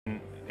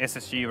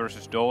SSG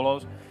versus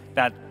Dolos,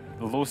 that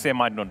Lucia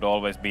might not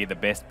always be the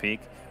best pick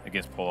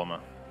against Poloma.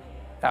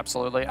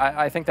 Absolutely.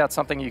 I think that's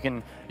something you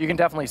can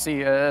definitely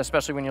see,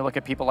 especially when you look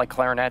at people like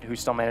Clarinet who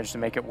still manage to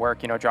make it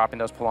work, you know, dropping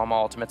those Paloma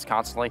ultimates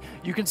constantly.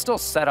 You can still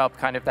set up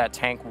kind of that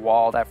tank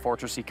wall, that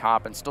fortressy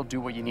comp, and still do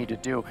what you need to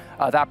do.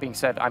 That being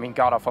said, I mean,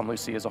 God off on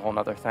Lucy is a whole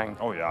nother thing.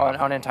 Oh,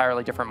 yeah. An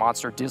entirely different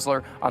monster.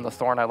 Dizzler on the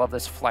Thorn. I love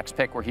this flex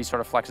pick where he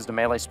sort of flexes to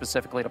melee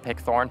specifically to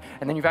pick Thorn.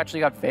 And then you've actually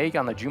got Vague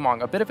on the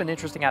Jumong. A bit of an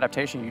interesting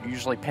adaptation. You'd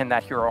usually pin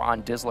that hero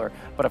on Dizzler,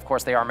 but of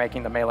course they are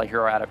making the melee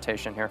hero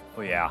adaptation here.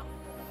 Oh, yeah.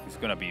 It's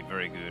going to be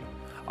very good.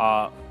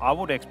 I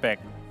would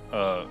expect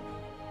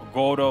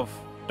Godov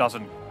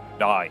doesn't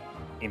die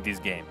in this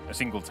game a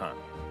single time.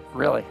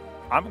 Really?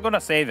 I'm going to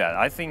say that.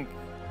 I think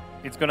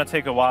it's going to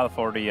take a while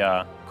for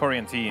the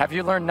Korean team. Have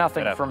you learned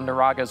nothing from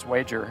Naraga's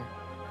wager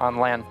on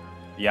LAN?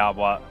 Yeah,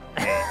 but...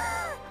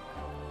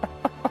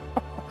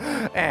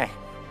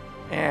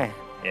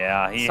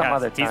 Yeah,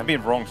 he's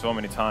been wrong so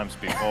many times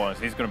before.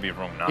 He's going to be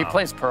wrong now. He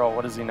plays Pearl.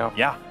 What does he know?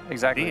 Yeah,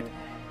 exactly. Indeed.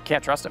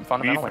 Can't trust him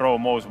fundamentally. We throw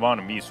most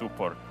one, me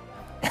support.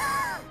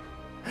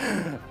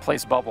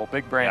 Plays Bubble,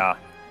 big brain. Yeah.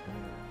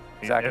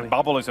 Exactly.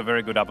 Bubble is a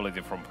very good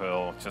ability from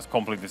Pearl. Just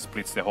completely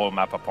splits the whole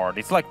map apart.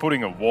 It's like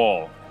putting a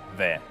wall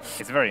there.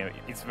 It's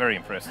very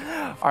impressive.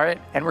 All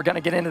right, and we're going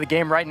to get into the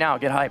game right now.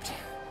 Get hyped.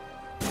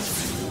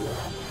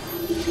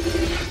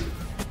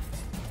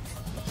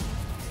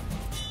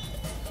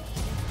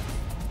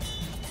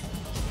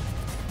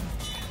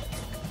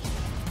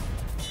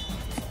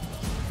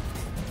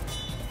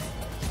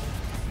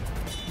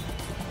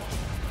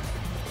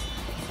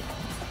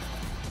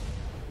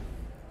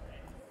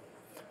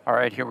 All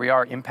right, here we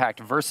are,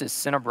 Impact versus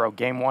SINABRO.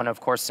 Game one, of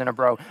course,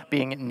 SINABRO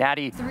being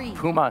Natty,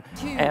 Puma,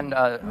 and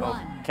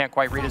can't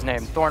quite read his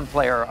name, Thorn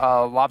player,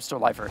 Lobster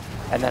Lifer.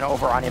 And then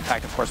over on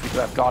Impact, of course, we do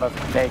have God of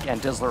Vague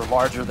and Dizzler,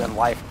 larger than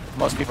life.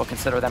 Most people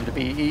consider them to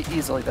be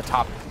easily the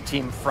top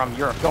team from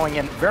Europe. Going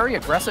in very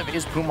aggressive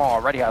is Puma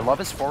already. I love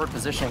his forward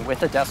positioning with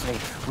the Destiny,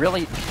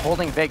 really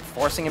holding Vague,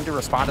 forcing him to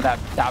respond to that.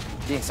 That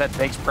being said,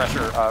 Vague's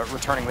pressure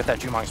returning with that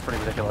Jumong is pretty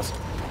ridiculous.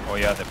 Oh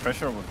yeah, the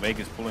pressure with Vague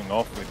is pulling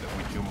off with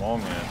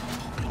Jumong.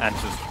 And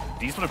just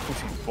Dizzler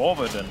pushing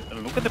forward,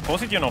 and look at the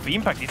position of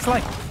Impact. It's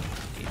like,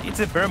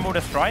 it's a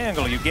Bermuda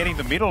Triangle. You get in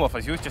the middle of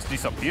it, you just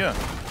disappear.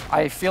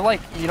 I feel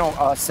like, you know,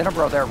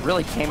 SINABRO there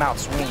really came out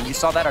swinging. You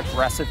saw that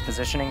aggressive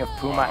positioning of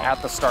Puma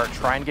at the start,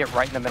 try and get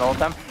right in the middle of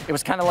them. It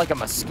was kind of like a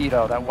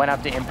mosquito that went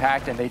up to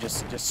Impact and they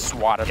just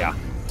swatted them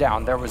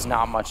down. There was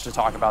not much to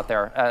talk about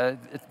there.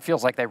 It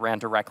feels like they ran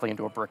directly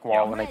into a brick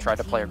wall when they tried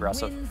to play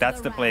aggressive.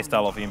 That's the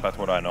playstyle of Impact,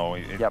 what I know.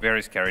 It's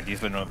very scary.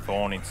 Dizzler on the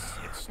phone,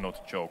 it's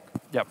not a joke.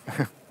 Yep.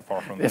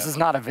 This is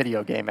not a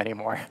video game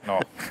anymore. No,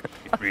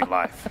 it's real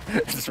life.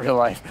 It's real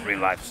life. Real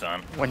life,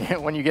 son.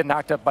 When you get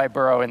knocked up by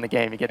Burrow in the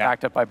game, you get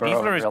knocked up by Burrow in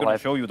real life. Dizzler is going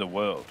to show you the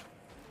world.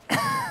 He's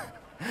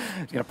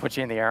going to put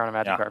you in the air on a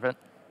magic carpet.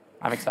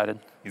 I'm excited.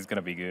 He's going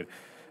to be good.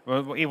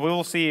 Well, we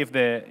will see if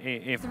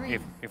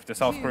the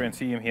South Korean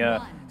team here,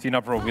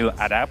 SINABRO, will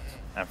adapt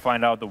and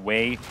find out the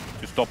way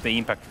to stop the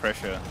Impact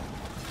pressure.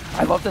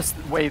 I love this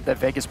way that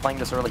Vague is playing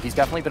this early. He's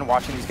definitely been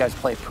watching these guys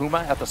play. Puma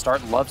at the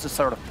start loves to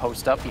sort of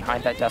post up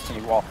behind that Destiny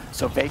wall.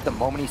 So Vague, the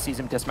moment he sees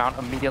him dismount,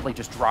 immediately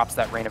just drops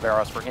that rain of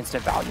arrows for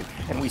instant value.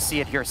 And we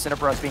see it here.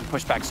 SINABRO is being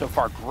pushed back so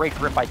far. Great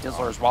grip by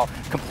Dizzler as well.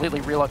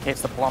 Completely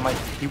relocates the Paloma.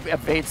 He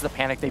evades the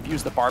panic. They've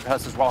used the Barb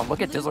House as well. And look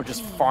at Dizzler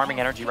just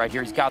farming energy right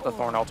here. He's got the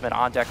Thorn ultimate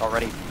on deck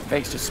already.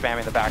 Vague's just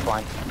spamming the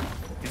backline.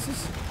 This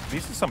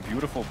is some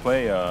beautiful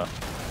play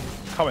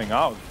coming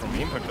out from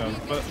Impact.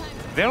 But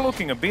they're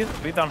looking a bit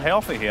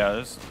unhealthy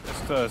here.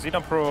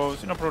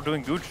 SINABRO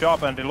doing good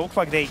job, and it looks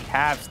like they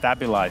have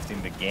stabilized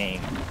in the game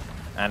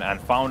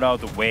and found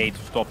out the way to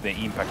stop the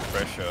Impact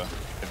pressure.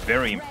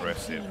 Very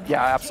impressive.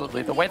 Yeah,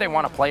 absolutely. The way they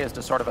want to play is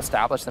to sort of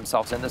establish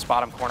themselves in this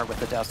bottom corner with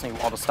the Destiny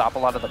wall to stop a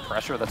lot of the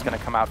pressure that's going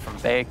to come out from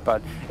Vague,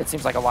 but it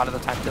seems like a lot of the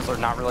time Dizzler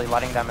not really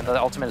letting them, and the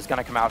ultimate is going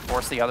to come out,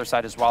 force the other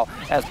side as well,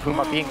 as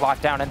Puma being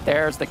locked down, and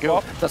there's the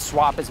goo. The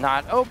swap is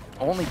not,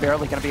 only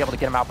barely going to be able to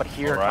get him out, but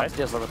here comes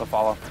Dizzler with a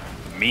follow.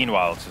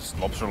 Meanwhile, just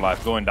Lobster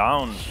Life going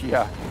down.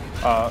 Yeah.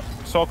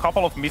 So a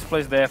couple of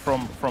misplays there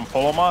from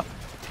Poloma.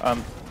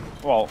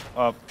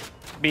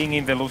 Being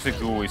in the Lucy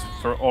Goo is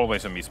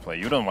always a misplay.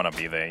 You don't want to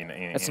be there.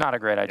 It's not a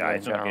great idea. Yeah,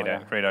 it's not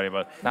a great idea,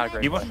 but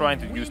he was trying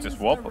to use the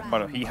swap,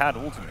 but he had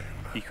ultimate.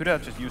 He could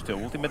have just used the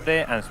ultimate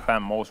there and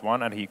spam most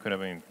one, and he could have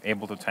been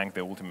able to tank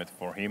the ultimate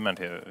for him and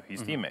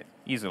his teammate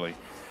easily.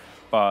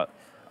 But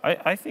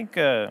I think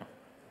they're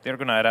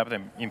going to adapt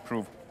and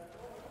improve.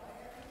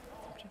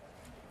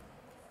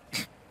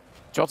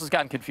 Jolts has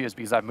gotten confused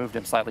because I've moved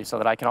him slightly so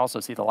that I can also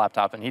see the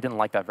laptop, and he didn't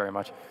like that very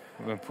much.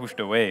 We've been pushed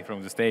away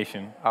from the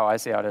station. Oh, I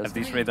see how it is. At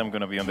this rate, I'm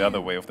going to be on the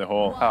other way of the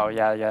hall. Oh,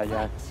 yeah.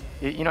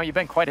 You know, you've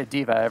been quite a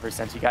diva ever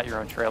since you got your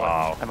own trailer,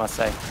 I must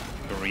say.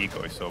 Your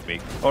ego is so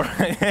big. All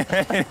right.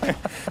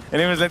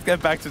 Anyways, let's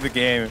get back to the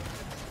game.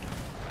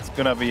 It's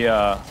going to be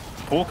a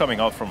pull coming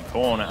out from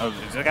Thorn.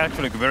 It's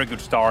actually a very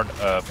good start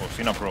for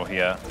SINABRO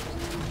here.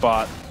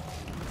 But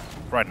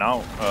right now,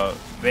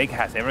 Vague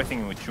has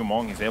everything with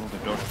Jumong. He's able to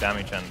dodge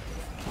damage, and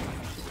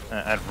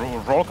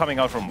And roll coming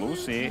out from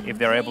Lucy, if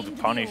they're able to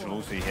punish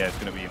Lucy here, it's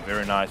going to be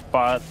very nice.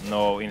 But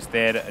no,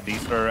 instead,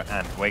 Diesler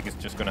and Wake is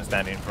just going to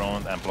stand in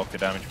front and block the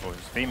damage for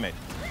his teammate.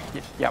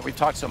 Yeah, we've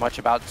talked so much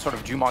about sort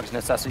of Jumong's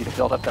necessity to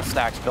build up the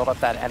stacks, build up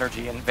that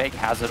energy, and Veg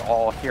has it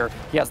all here.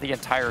 He has the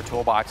entire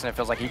toolbox, and it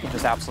feels like he can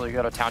just absolutely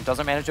go to town.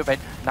 Doesn't manage to evade.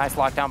 Nice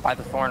lockdown by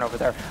the Thorn over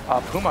there.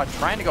 Puma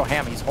trying to go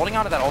ham. He's holding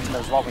on to that ultimate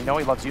as well. We know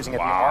he loves using it.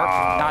 Wow. The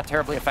arc, not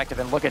terribly effective.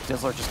 And look at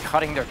Dizzler just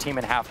cutting their team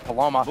in half.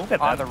 Paloma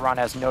on the run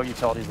has no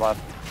utilities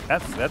left.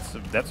 That's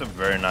a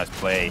very nice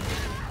play.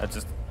 That's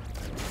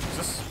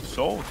just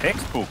so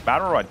textbook.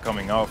 Battlerite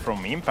coming out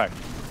from Impact.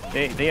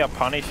 They are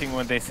punishing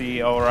when they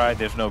see, all right,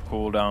 there's no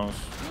cooldowns.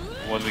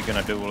 What are we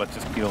gonna do? Let's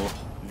just kill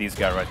this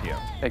guy right here.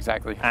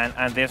 Exactly.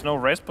 And there's no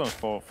response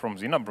from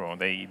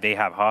SINABRO. They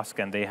have Husk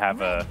and they have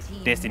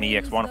Destiny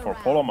EX1 for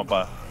Paloma,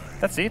 but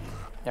that's it.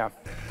 Yeah.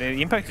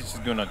 The Impact is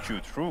just gonna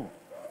shoot through.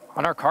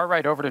 On our car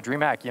ride over to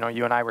DreamHack, you know,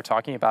 you and I were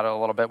talking about it a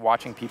little bit,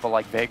 watching people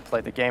like Veg play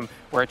the game,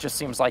 where it just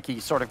seems like he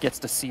sort of gets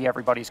to see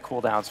everybody's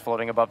cooldowns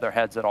floating above their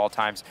heads at all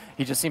times.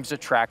 He just seems to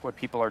track what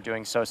people are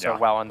doing so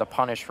well, and the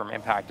punish from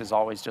Impact is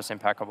always just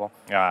impeccable.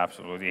 Yeah,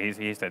 absolutely.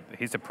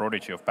 He's the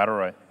prodigy of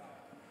Battlerite.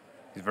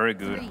 He's very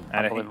good,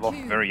 and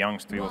he's very young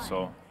still,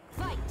 so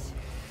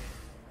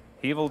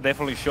he will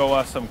definitely show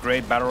us some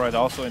great Battlerite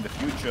also in the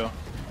future.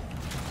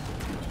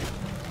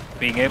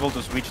 Being able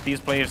to switch these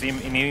players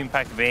in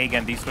Impact, Veg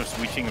and these are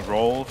switching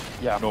roles,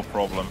 no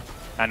problem.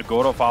 And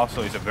Godov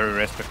also is a very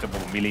respectable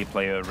melee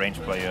player, range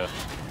player.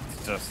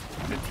 It's just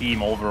the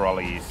team overall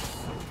is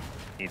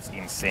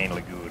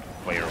insanely good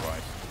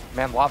player-wise.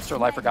 Man, Lobster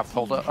Lifer got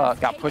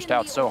pushed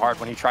out so hard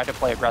when he tried to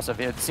play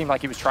aggressive. It seemed like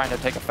he was trying to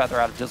take a feather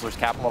out of Dizzler's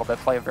cap a little bit,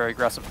 play a very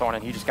aggressive Thorn,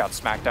 and he just got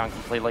smacked down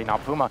completely. Now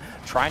Puma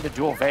trying to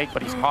duel Veg,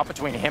 but he's caught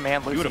between him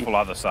and Lucy. Beautiful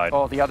other side.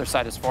 Oh, the other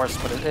side is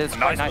forced, but it is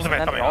quite nice. And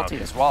then the ulti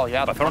as well,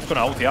 yeah. But Thorn's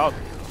gonna ulti out.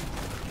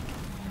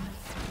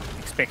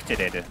 Expected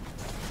it.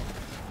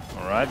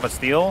 All right, but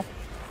still,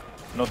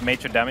 not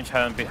major damage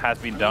has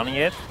been done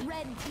yet.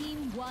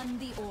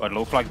 But it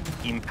looks like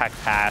Impact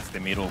has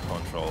the middle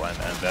control, and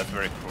that's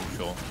very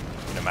crucial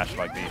in a match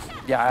like this.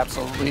 Yeah,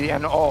 absolutely.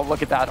 And oh,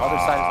 look at that. Other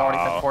side has already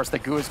been forced. The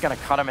goo is going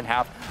to cut him in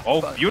half.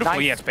 Oh, beautiful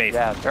nice. EX space.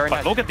 Yeah, very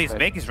nice. But look at this.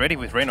 Veg is ready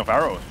with Rain of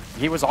Arrows.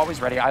 He was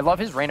always ready. I love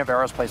his Rain of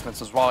Arrows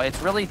placements as well.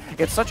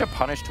 It's such a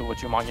punish tool with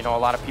Jumong. You know, a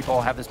lot of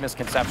people have this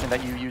misconception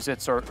that you use it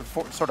sort of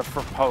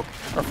for poke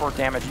or for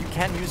damage. You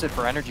can use it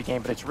for energy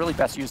gain, but it's really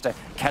best used to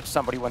catch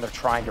somebody when they're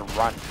trying to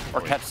run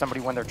or catch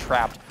somebody when they're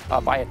trapped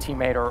by a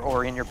teammate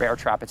or in your bear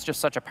trap. It's just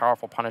such a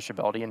powerful punish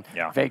ability. And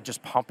Veg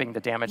just pumping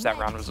the damage that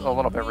round was a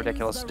little bit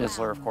ridiculous.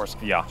 Dizzler, of course,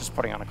 just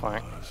putting on a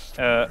client.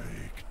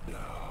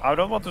 I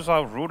don't want to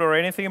sound rude or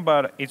anything,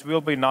 but it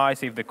will be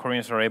nice if the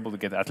Koreans are able to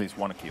get at least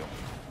one kill.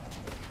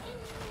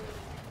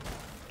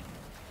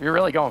 You're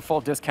really going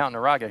full discount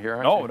Naraga here,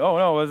 aren't you?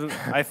 No.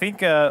 I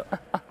think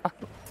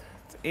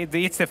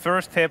it's the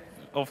first step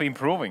of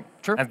improving.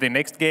 True. And the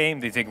next game,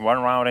 they take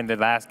one round, and the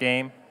last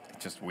game, they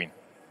just win.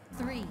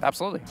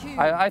 Absolutely.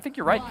 I think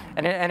you're right.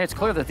 And it's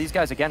clear that these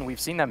guys, again,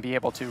 we've seen them be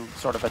able to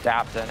sort of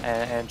adapt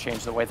and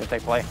change the way that they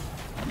play.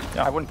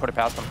 I wouldn't put it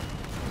past them.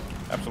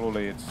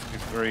 Absolutely. It's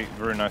very,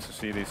 very nice to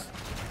see this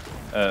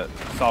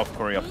South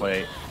Korea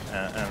play.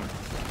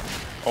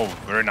 Oh,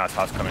 very nice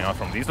Husk coming out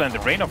from this land. The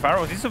Rain of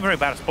Arrows, this is a very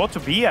bad spot to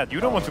be at. You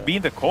don't want to be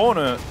in the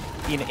corner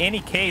in any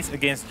case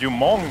against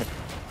Jumong.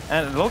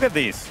 And look at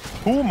this.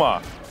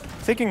 Puma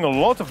taking a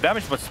lot of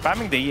damage, but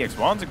spamming the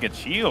EX1 to get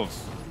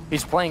shields.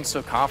 He's playing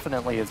so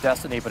confidently as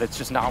Destiny, but it's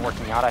just not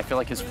working out. I feel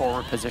like his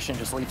forward position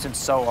just leaves him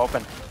so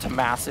open to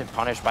massive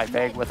punish by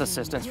Veg with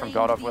assistance from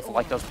Godov with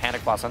like those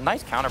panic blasts. A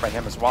nice counter by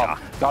him as well.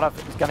 Godov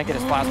is going to get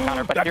his blast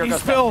counter, but here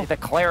goes the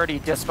clarity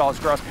dispel is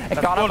gross. And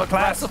Godov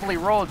aggressively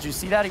rolled. Did you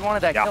see that? He wanted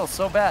that kill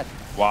so bad.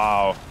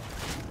 Wow.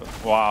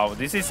 Wow.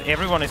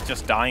 Everyone is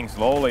just dying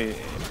slowly.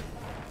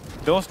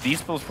 Those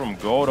dispels from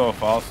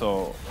Godov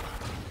also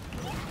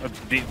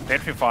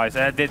petrifies.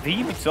 The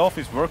team itself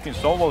is working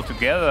so well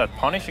together at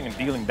punishing and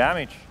dealing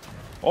damage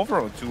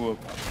overall to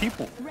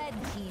people.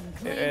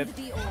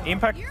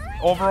 Impact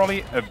overall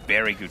a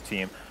very good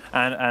team,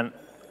 and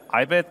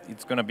I bet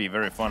it's going to be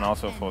very fun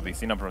also for the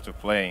SINABRO to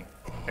play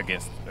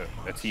against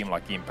a team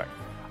like Impact.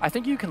 I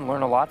think you can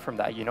learn a lot from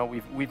that. You know,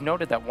 we've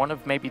noted that one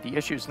of maybe the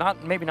issues,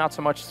 maybe not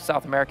so much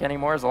South America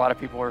anymore, as a lot of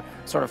people were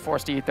sort of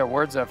forced to eat their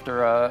words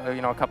after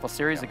a couple of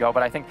series ago.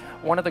 But I think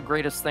one of the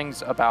greatest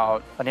things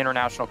about an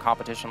international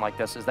competition like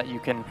this is that you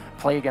can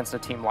play against a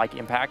team like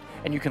Impact,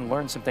 and you can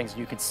learn some things, and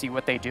you can see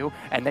what they do,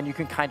 and then you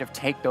can kind of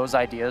take those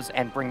ideas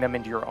and bring them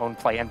into your own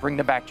play and bring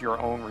them back to your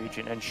own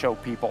region and show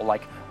people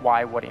like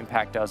why what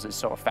Impact does is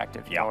so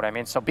effective. You know what I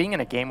mean? So being in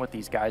a game with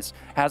these guys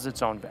has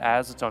its own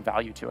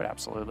value to it.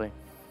 Absolutely.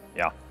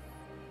 Yeah,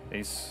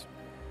 it's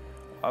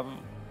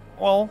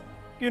well,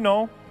 you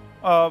know,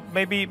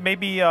 maybe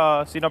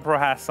SINABRO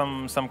has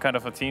some kind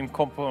of a team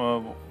comp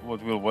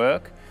what will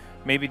work.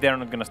 Maybe they're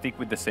not gonna stick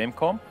with the same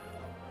comp.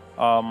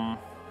 I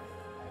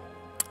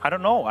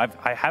don't know.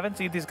 I haven't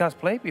seen these guys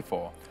play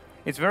before.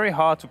 It's very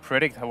hard to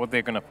predict what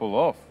they're gonna pull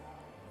off.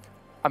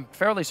 I'm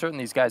fairly certain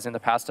these guys in the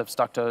past have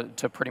stuck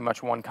to pretty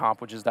much one comp,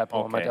 which is that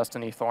Paloma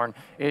Destiny Thorn.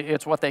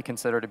 It's what they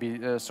consider to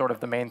be sort of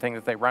the main thing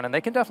that they run, and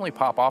they can definitely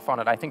pop off on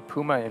it. I think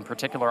Puma, in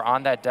particular,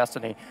 on that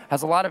Destiny,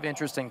 has a lot of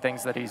interesting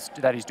things that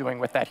he's doing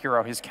with that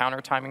hero. His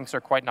counter timings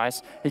are quite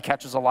nice. He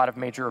catches a lot of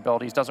major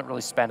abilities, doesn't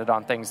really spend it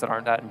on things that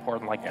aren't that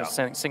important, like just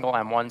single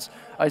M1s.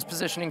 His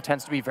positioning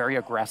tends to be very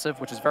aggressive,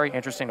 which is very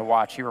interesting to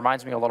watch. He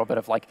reminds me a little bit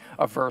of like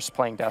a Verse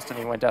playing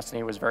Destiny when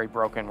Destiny was very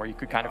broken, where you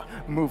could kind of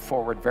move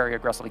forward very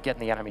aggressively, get in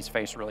the enemy's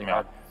face really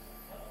hard.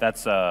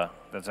 That's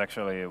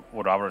actually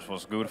what ours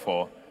was good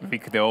for.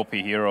 Pick the OP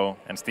hero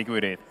and stick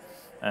with it.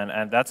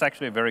 And that's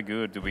actually very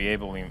good to be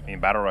able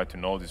in Battlerite to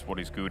notice what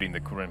is good in the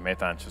current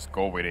meta and just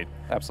go with it.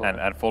 Absolutely.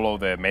 And follow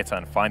the meta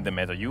and find the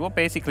meta. You are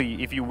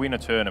basically, if you win a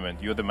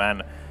tournament, you're the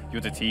man,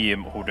 you're the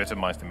team who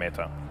determines the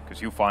meta,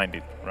 because you find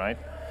it, right?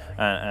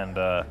 And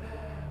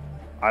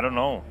I don't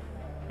know.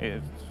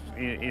 Is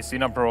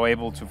SINABRO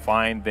able to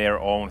find their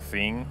own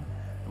thing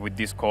with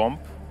this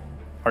comp?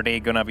 Are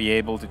they gonna be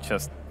able to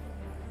just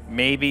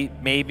maybe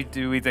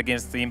do it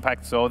against the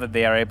Impact so that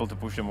they are able to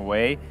push them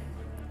away,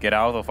 get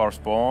out of our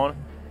spawn,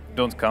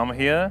 don't come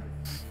here,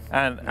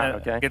 and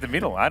get the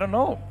middle? I don't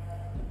know.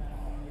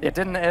 It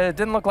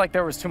didn't look like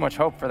there was too much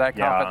hope for that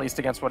comp, at least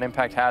against what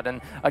Impact had.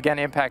 And again,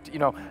 Impact, you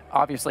know,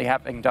 obviously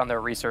having done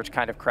their research,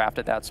 kind of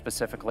crafted that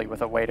specifically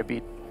with a way to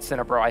beat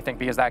SINABRO, I think,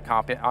 because that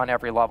comp on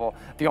every level.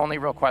 The only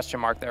real question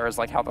mark there is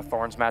like how the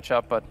Thorns match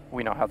up, but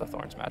we know how the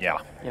Thorns match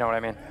up. You know what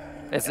I mean?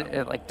 It's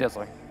like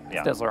Dizzler.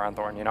 It's Dizzler on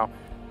Thorn, you know?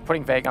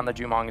 Putting Vague on the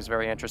Jumong is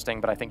very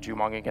interesting, but I think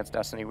Jumong against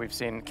Destiny we've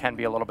seen can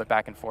be a little bit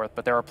back and forth,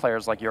 but there are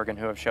players like Jürgen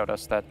who have showed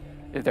us that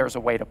there's a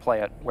way to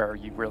play it where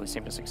you really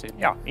seem to succeed.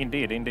 Yeah,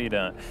 indeed.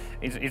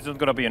 It's not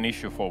going to be an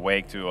issue for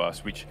Wake to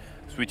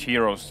switch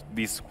heroes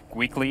this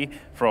quickly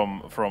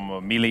from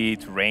melee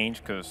to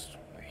range, because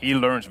he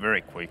learns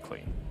very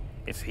quickly.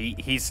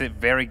 He's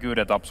very good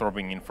at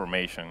absorbing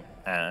information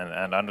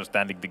and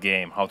understanding the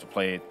game, how to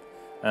play it.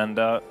 And,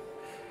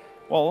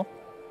 well,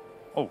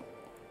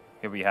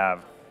 here we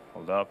have,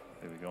 hold up,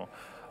 there we go.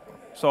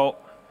 So,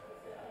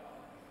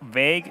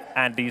 Vague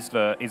and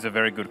Dizzler is a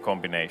very good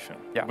combination.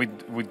 Yeah.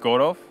 With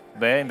Godov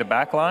there in the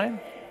back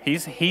line,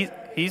 he's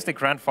the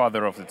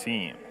grandfather of the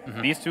team.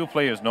 These two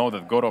players know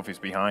that Godov is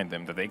behind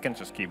them, that they can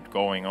just keep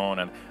going on,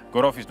 and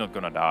Godov is not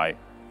going to die.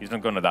 He's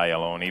not going to die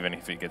alone, even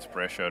if he gets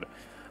pressured.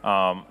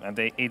 And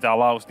it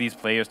allows these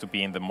players to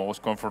be in the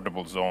most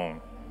comfortable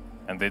zone,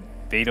 and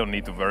they don't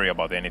need to worry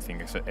about anything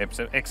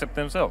except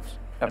themselves.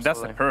 Absolutely. And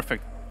that's the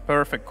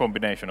perfect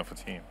combination of a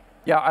team.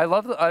 Yeah, I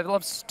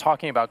love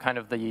talking about kind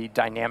of the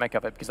dynamic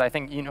of it, because I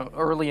think, you know,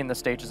 early in the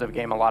stages of a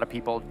game, a lot of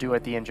people do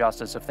it the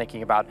injustice of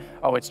thinking about,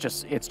 oh, it's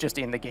just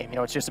in the game, you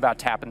know, it's just about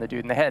tapping the dude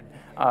in the head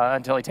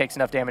until he takes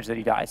enough damage that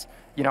he dies,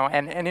 you know,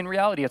 and in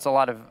reality, it's a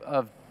lot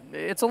of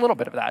it's a little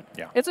bit of that.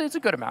 Yeah. It's a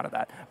good amount of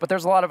that. But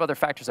there's a lot of other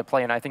factors at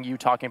play, and I think you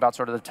talking about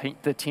sort of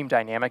the team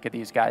dynamic of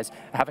these guys,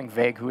 having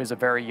Vague, who is a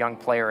very young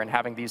player, and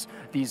having these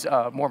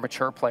more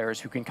mature players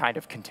who can kind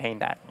of contain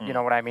that. You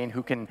know what I mean?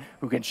 Who can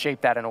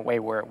shape that in a way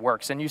where it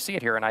works. And you see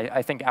it here, and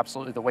I think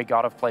absolutely the way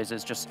Godov plays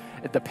is just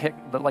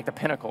like the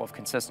pinnacle of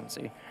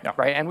consistency,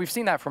 right? And we've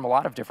seen that from a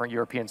lot of different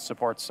European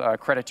supports.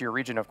 Credit to your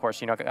region, of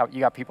course. You know, you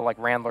got people like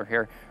Randler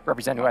here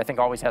representing, who I think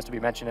always has to be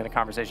mentioned in a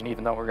conversation,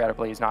 even though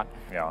regrettably he's not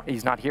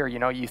here. You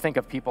know, you think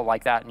of people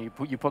like that, and you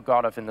put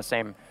Godov in the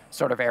same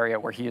sort of area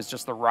where he is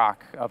just the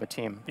rock of a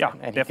team. Yeah,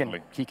 and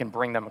definitely. he can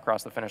bring them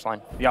across the finish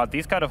line. Yeah,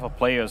 these kind of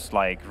players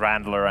like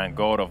Randler and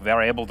Godov,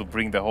 they're able to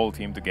bring the whole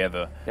team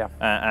together. Yeah.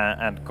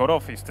 And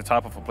Godov is the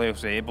type of a player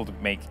who's able to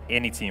make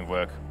any team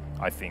work,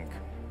 I think.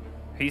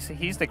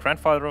 He's the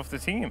grandfather of the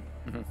team.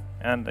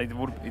 And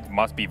it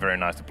must be very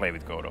nice to play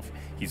with Godov.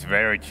 He's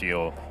very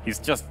chill. He's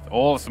just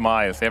all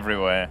smiles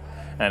everywhere,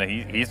 and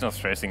he's not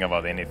stressing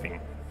about anything.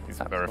 He's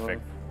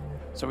perfect.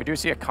 So we do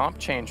see a comp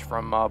change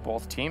from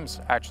both teams,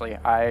 actually.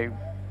 I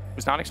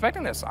was not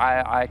expecting this.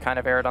 I kind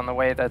of erred on the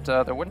way that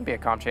there wouldn't be a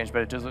comp change,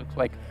 but it does look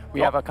like we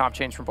have a comp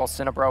change from both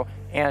SINABRO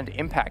and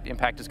Impact.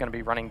 Impact is going to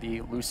be running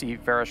the Lucy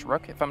Varish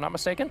Rook, if I'm not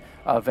mistaken.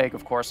 Vague,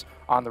 of course,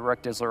 on the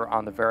Rook, Dizzler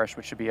on the Varish,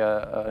 which should be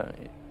a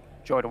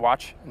joy to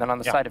watch. And then on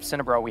the side of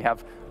SINABRO, we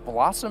have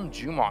Blossom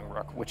Jumong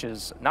Rook, which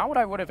is not what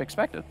I would have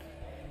expected.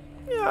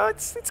 Yeah,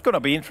 it's gonna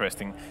be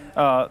interesting.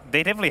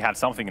 They definitely had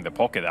something in the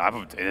pocket.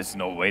 There's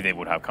no way they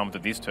would have come to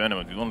this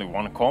tournament with only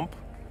one comp.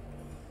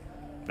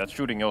 That's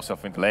shooting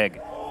yourself in the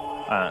leg.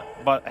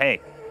 But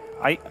hey,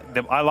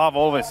 I love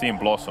always seeing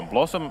Blossom.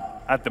 Blossom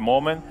at the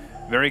moment,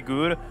 very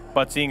good,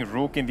 but seeing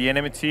Rook in the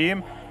enemy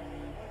team,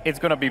 it's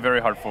gonna be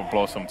very hard for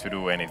Blossom to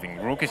do anything.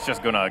 Rook is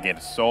just gonna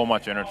get so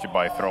much energy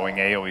by throwing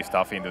AoE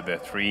stuff into the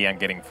tree and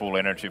getting full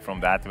energy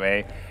from that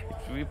way.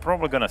 We're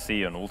probably gonna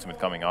see an ultimate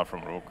coming out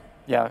from Rook.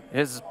 Yeah,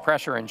 his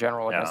pressure in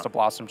general against a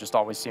Blossom just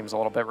always seems a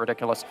little bit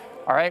ridiculous.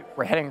 All right,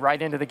 we're heading right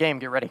into the game.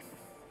 Get ready.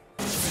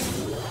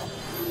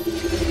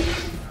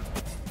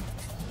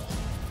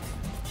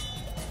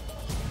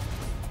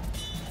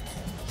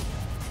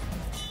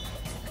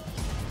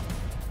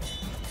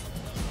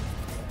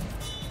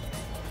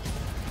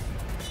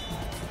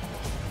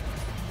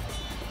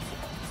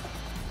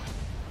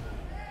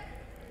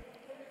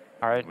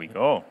 right. Here we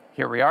go.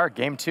 Here we are,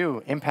 game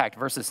 2, Impact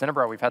versus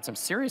SINABRO. We've had some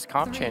serious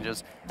comp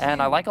changes,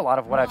 and I like a lot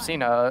of what I've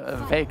seen.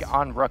 Vague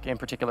on Rook in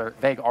particular.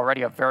 Vague,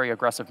 already a very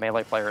aggressive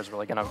melee player, is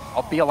really going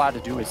to be allowed to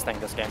do his thing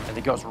this game, and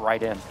he goes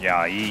right in.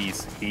 Yeah,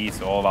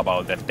 he's all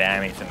about the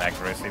damage and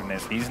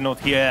aggressiveness. He's not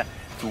here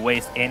to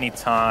waste any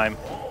time.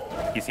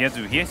 He's here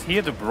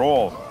to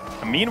brawl.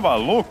 And meanwhile,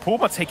 look,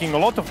 Puma taking a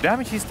lot of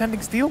damage. He's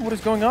standing still. What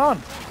is going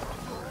on?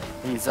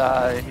 He's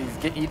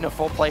eating a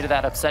full plate of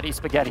that upsetty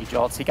spaghetti,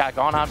 Jolts. He got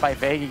gone on by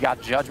Vague, he got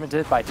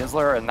judgmented by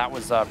Dizzler, and that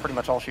was pretty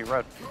much all she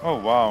wrote. Oh,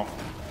 wow.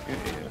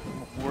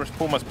 Where's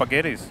Puma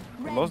spaghettis?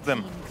 We lost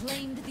them.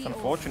 It's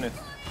unfortunate.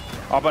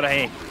 Oh, but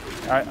hey,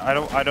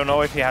 I don't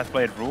know if he has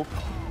played Rook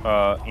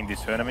in this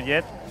tournament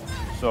yet,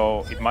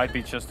 so it might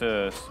be just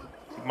it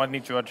might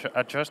need to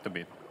adjust a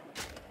bit.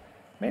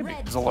 Maybe.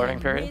 It's a learning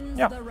period.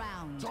 Yeah.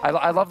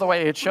 I love the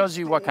way it shows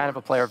you what kind of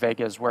a player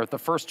Vague is, where the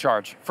first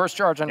charge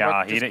on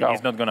yeah, Rook,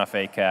 he's not gonna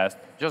fake cast.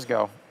 Just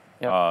go.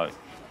 Yep.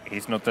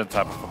 He's not that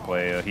type of a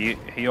player.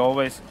 He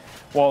always,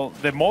 well,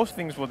 the most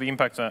things what the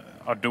Impacts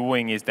are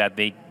doing is that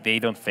they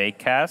don't fake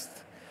cast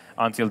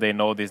until they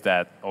notice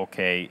that,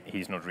 okay,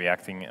 he's not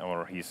reacting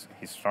or he's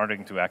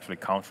starting to actually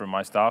counter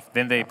my stuff.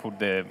 Then they put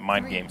the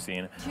mind games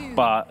in.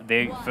 But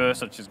they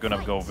first are just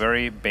gonna go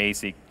very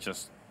basic,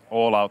 just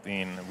all out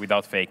in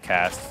without fake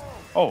casts.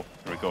 Oh,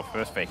 here we go,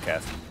 first fake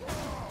cast.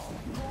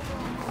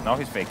 Now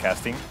he's fake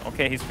casting.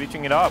 Okay, he's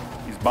switching it up.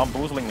 He's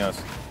bamboozling us.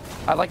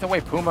 I like the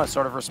way Puma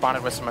sort of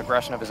responded with some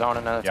aggression of his own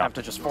in an attempt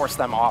to just force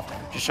them off,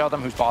 to show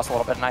them who's boss a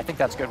little bit, and I think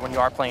that's good when you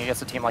are playing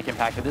against a team like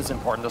Impact. It is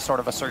important to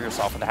sort of assert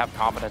yourself and to have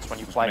confidence when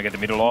you play. Gonna get the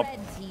middle up.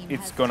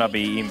 It's gonna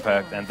be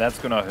Impact, and that's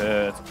gonna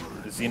hurt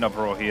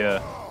SINABRO here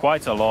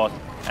quite a lot.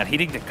 And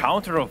hitting the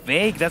counter of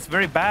Vague, that's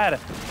very bad.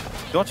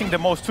 Dodging the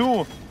most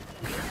too.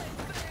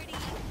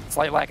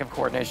 Slight lack of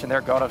coordination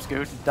there. Godov's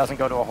Goot doesn't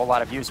go to a whole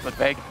lot of use, but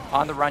Vague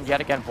on the run yet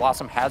again.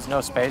 Blossom has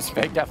no space.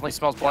 Vague definitely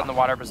smells blood in the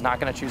water, but is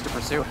not going to choose to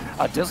pursue.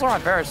 Dizzler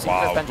on Varus seems to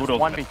have been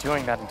just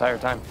 1v2ing that entire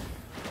time.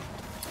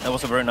 That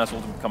was a very nice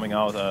ultimate coming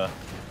out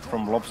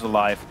from Lobs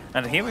Alive.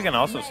 And here we can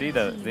also see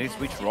that they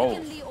switch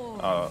roles.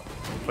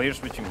 Player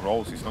switching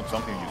roles is not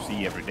something you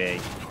see every day.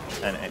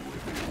 And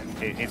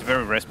it's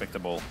very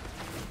respectable.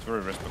 It's very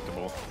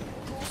respectable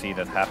to see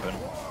that happen.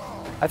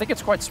 I think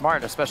it's quite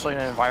smart, especially in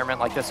an environment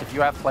like this. If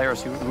you have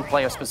players who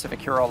play a specific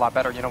hero a lot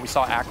better, you know, we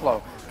saw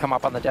Aklo come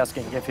up on the desk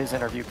and give his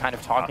interview kind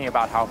of talking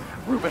about how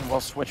Ruben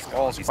will switch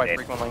roles quite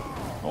frequently.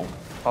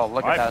 Oh,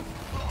 look at that.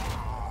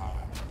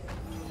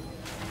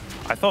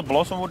 I thought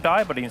Blossom would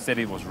die, but instead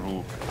it was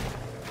Rook.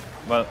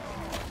 But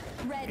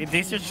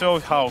this just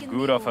shows how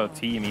good of a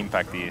team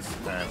Impact is,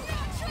 and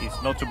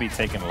it's not to be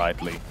taken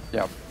lightly.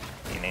 Yep.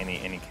 In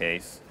any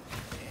case.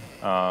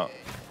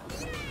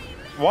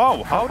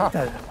 Wow, how did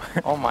that?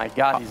 Oh my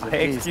God, he's a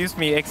beast.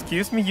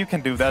 Excuse me, you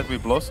can do that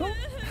with Blossom?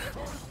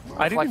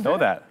 I didn't know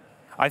that.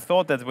 I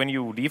thought that when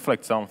you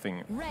reflect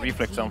something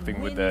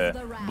with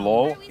the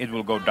blow, it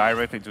will go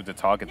directly to the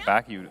target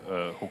back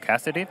who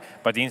casted it.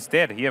 But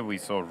instead, here we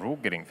saw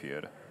Rook getting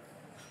feared.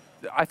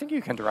 I think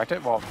you can direct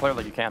it. Well,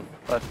 clearly you can,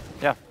 but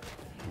yeah.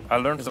 I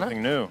learned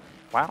something new.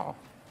 Wow.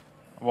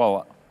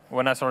 Well,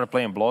 when I started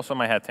playing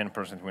Blossom, I had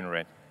 10% win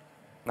rate.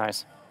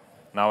 Nice.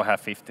 Now I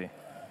have 50.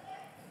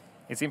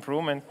 It's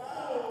improvement.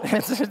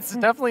 It's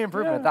definitely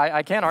improvement.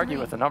 I can't argue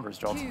with the numbers,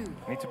 Joel.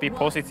 Need to be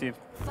positive.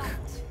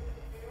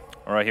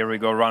 All right, here we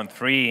go, round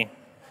 3.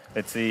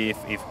 Let's see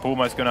if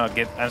Puma is gonna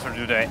get answer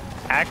to the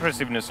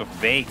aggressiveness of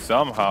Vague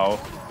somehow.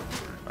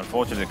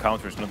 Unfortunately, the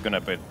counter is not gonna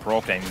be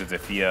proc into the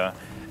fear.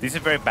 This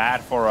is very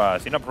bad for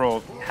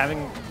SINABRO.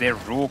 Having their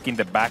Rook in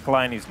the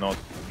backline is not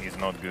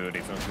good.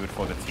 It's not good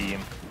for the team.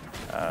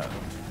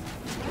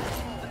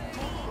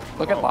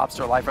 Look at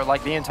Lobster Lifer,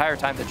 like the entire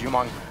time the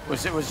Jumong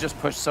was just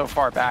pushed so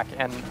far back,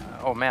 and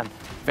oh man,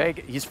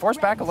 Vague, he's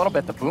forced back a little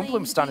bit. The Boom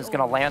Bloom stun is going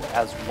to land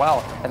as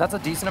well, and that's a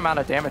decent amount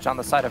of damage on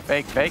the side of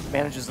Vague. Vague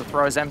manages to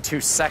throw his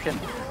M2 second,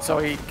 so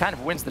he kind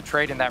of wins the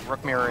trade in that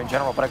Rook mirror in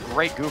general, but a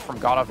great goof from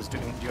Godov is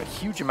doing a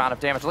huge amount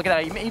of damage. Look at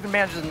that, he even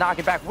manages to knock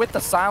it back with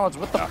the silence,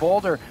 with the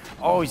boulder.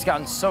 Oh, he's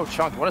gotten so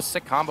chunked. What a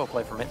sick combo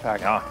play from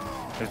Impact. Yeah.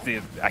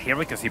 Here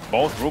we can see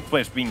both Rook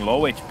players being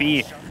low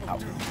HP.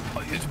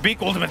 It's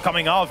big ultimate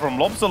coming out from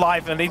Lobster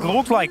Life, and it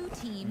looks like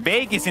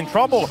Vague is in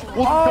trouble.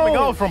 Ultimate coming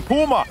out from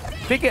Puma.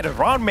 They get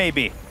around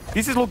maybe.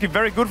 This is looking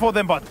very good for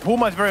them, but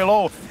Puma is very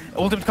low.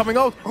 Ultimate coming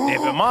out.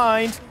 Never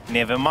mind.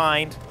 Never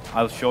mind.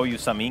 I'll show you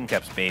some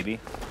in-caps, baby.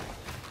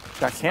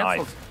 Got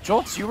canceled. Nice.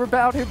 Jolts, you were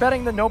out here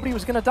betting that nobody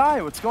was going to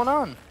die. What's going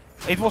on?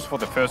 It was for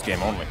the first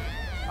game only.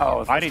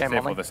 Oh, I didn't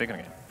say for the second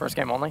game. First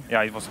game only?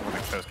 Yeah, it was for the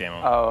first game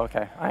only. Oh,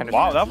 okay. I understand.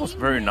 Wow, that was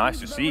very nice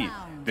to see.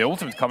 The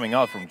ultimate coming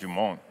out from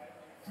Jumong.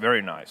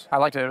 Very nice. I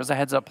liked it. It was a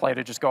heads-up play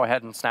to just go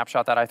ahead and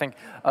snapshot that. I think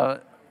a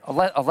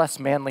less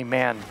manly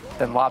man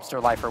than Lobster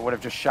Lifer would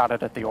have just shot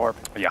it at the orb.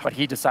 Yeah. But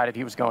he decided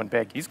he was going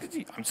big.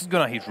 I'm just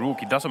going to hit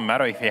Rook. It doesn't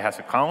matter if he has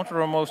a counter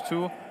almost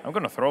too. I'm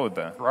going to throw it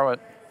there. Throw it.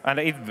 And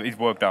it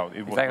worked out.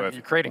 It was exactly.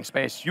 You're creating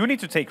space. You need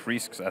to take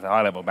risks at a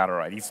high-level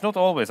Battlerite. It's not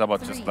always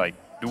about just like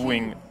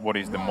doing what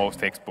is the most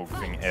textbook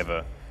thing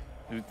ever.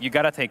 You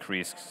gotta take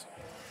risks.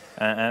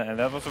 And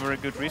that was a very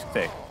good risk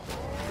take.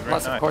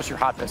 Unless, of course, you're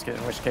Hot Biscuit,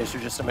 in which case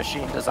you're just a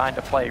machine designed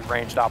to play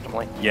ranged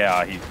optimally.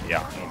 Yeah,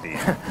 indeed.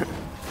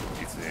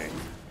 It's an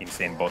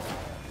insane bot.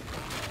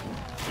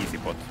 Easy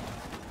bot.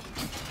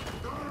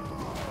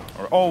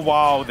 Oh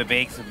wow, the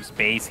base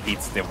space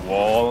hits the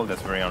wall.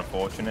 That's very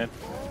unfortunate.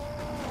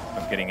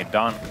 Not getting it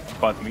done.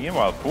 But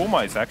meanwhile,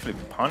 Puma is actually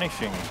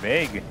punishing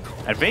Vague.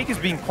 And Vague is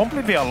being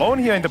completely alone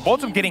here in the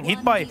bottom, getting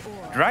hit by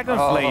Dragon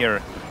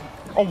Slayer.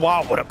 Oh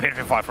wow, what a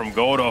Petrify from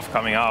Godov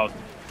coming out.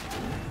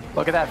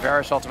 Look at that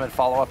Varish ultimate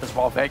follow-up as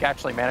well. Vague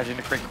actually managing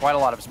to create quite a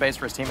lot of space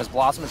for his team as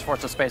Blossom is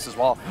forced to space as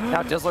well.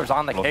 Now Dizzler's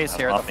on the case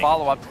here. The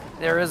follow-up,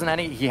 there isn't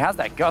any. He has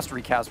that Gust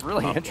recast.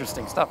 Really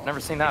interesting stuff. Never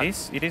seen that.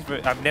 It is.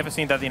 I've never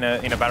seen that in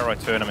a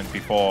Battlerite tournament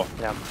before.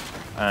 Yeah.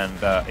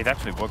 And it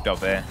actually worked out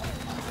there.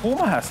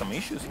 Puma has some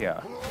issues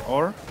here.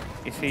 Or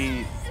is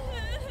he...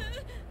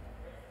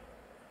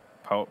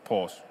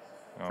 Pause.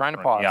 Trying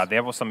to pause. Yeah,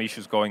 there was some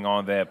issues going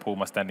on there.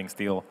 Puma standing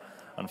still,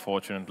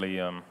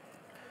 unfortunately. I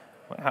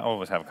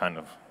always have kind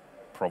of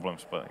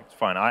problems, but it's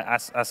fine.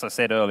 As I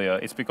said earlier,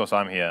 it's because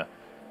I'm here.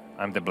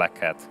 I'm the black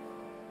cat.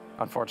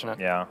 Unfortunate.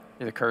 Yeah.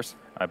 You're the curse.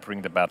 I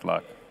bring the bad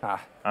luck.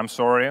 Ah. I'm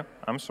sorry.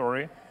 I'm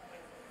sorry.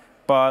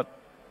 But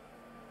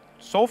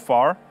so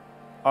far,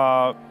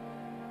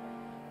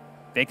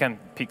 they can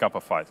pick up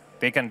a fight.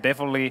 They can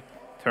definitely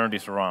turn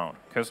this around.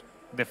 Because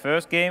the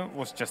first game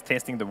was just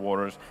testing the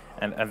waters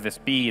and the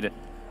speed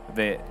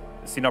the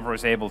SINABRO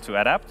is able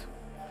to adapt.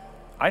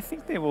 I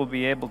think they will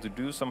be able to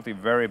do something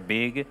very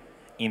big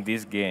in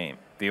this game.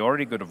 They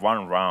already got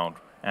one round,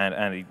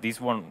 and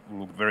this one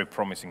looked very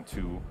promising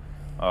too.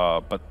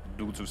 But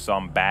due to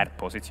some bad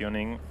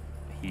positioning,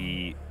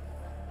 the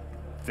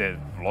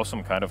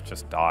Blossom kind of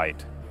just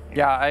died.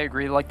 Yeah, I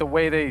agree. Like the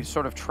way they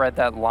sort of tread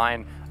that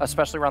line,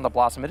 especially around the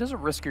Blossom, it is a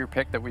riskier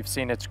pick that we've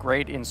seen. It's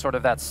great in sort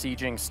of that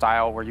sieging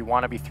style where you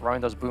want to be throwing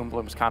those boom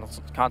blooms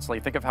constantly.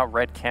 Think of how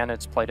Red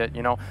Canids played it,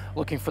 you know,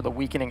 looking for the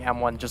weakening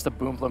M1, just the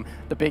boom bloom,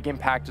 the big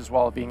impact as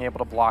well of being able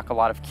to block a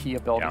lot of key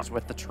abilities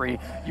with the tree.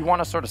 You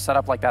want to sort of set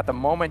up like that. The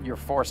moment you're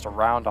forced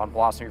around on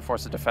Blossom, you're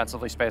forced to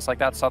defensively space like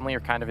that, suddenly you're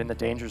kind of in the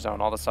danger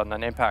zone all of a sudden.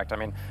 An Impact, I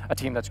mean, a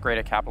team that's great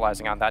at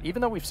capitalizing on that.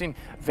 Even though we've seen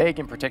Vague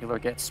in particular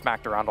get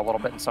smacked around a little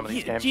bit in some of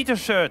these games. Jeter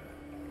shirt.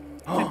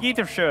 The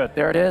Jeter shirt.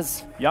 There it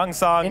is. Young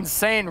Sung.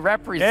 Insane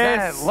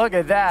represent. Yes. Look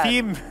at that.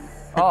 Team.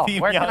 Oh,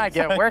 Team where can I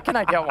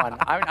get one?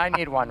 I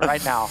need one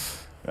right now.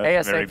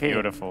 That's ASAP. very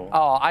beautiful.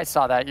 Oh, I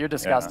saw that. You're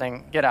disgusting.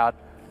 Yeah. Get out.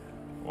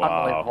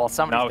 Wow. Unbelievable.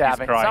 Somebody's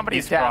dabbing.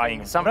 Somebody's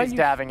dabbing. Somebody's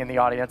dabbing in the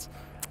audience.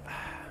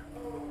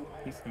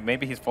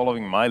 Maybe he's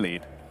following my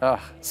lead.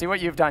 See what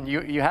you've done.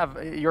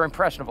 You're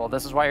impressionable.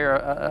 This is why you're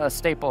a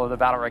staple of the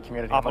Battlerite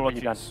community.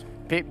 Apologies. Look what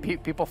you've done.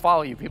 People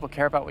follow you. People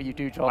care about what you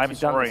do, Joel. I'm You've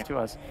sorry. done this to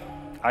us.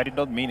 I did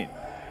not mean it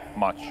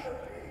much.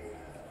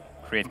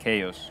 Create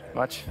chaos.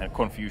 Much? And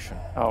confusion.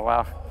 Oh,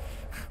 wow.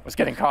 Was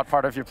getting caught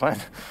part of your plan.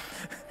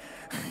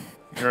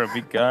 You're a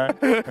big guy.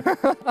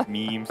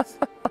 Memes.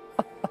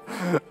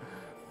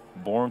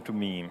 Born to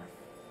meme.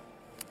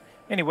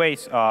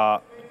 Anyways,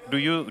 do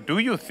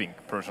you think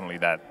personally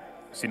that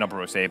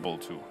SINABRO is able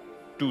to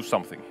do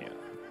something here?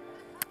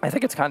 I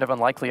think it's kind of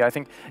unlikely. I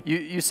think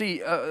you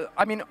see,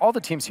 I mean, all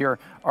the teams here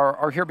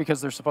are here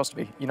because they're supposed to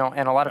be, you know,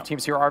 and a lot of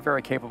teams here are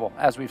very capable,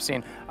 as we've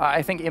seen.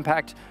 I think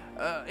Impact,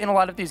 in a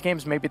lot of these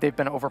games, maybe they've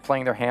been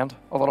overplaying their hand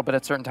a little bit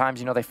at certain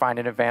times. You know, they find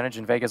an advantage,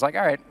 and Vega's like,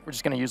 all right, we're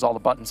just going to use all the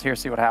buttons here,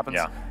 see what happens.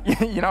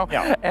 Yeah. You know,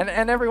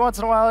 and every once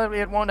in a while,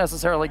 it won't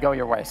necessarily go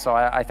your way. So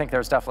I think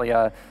there's definitely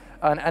an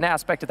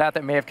aspect of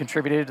that may have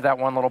contributed to that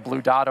one little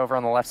blue dot over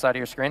on the left side of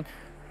your screen.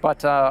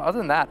 But other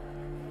than that,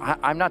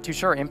 I'm not too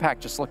sure.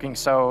 Impact just looking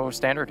so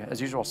standard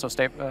as usual. So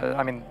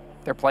I mean,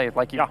 their play,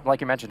 like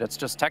you mentioned, it's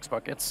just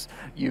textbook. It's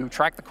you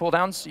track the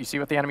cooldowns, you see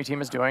what the enemy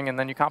team is doing, and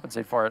then you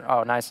compensate for it.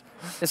 Oh, nice.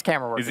 This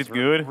camera work is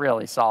good?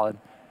 Really solid.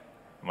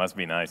 Must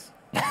be nice.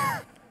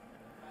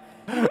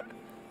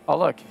 Oh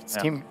look, it's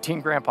Team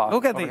Grandpa.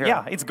 Look at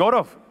it's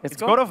Godov. It's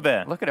Godov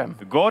there. Look at him.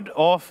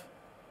 Godov.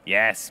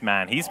 Yes,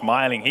 man. He's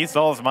smiling. He's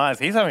all smiles.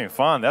 He's having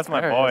fun. That's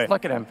my boy.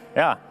 Look at him.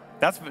 Yeah.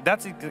 That's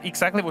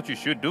exactly what you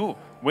should do.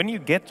 When you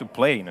get to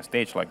play in a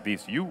stage like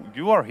this,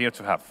 you are here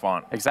to have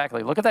fun.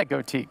 Exactly. Look at that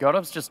goatee.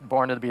 Godov's just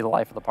born to be the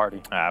life of the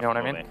party. Absolutely. You know what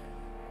I mean?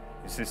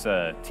 This is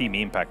a Team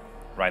Impact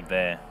right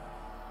there.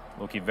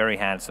 Looking very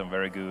handsome,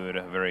 very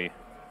good, very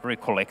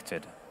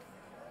collected.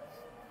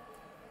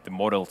 The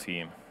model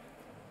team.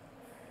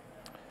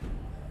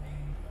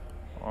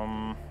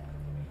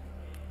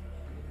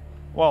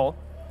 Well,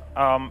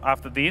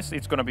 after this,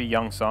 it's going to be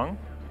Young Sung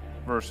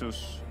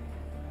versus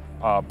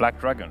Black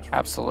Dragons. Right?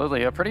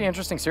 Absolutely. A pretty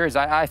interesting series.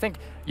 I think,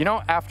 you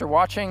know, after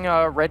watching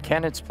Red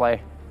Canids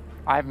play,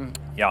 I'm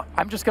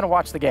just going to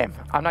watch the game.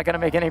 I'm not going to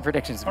make any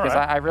predictions because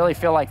I really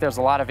feel like there's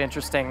a lot of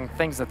interesting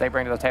things that they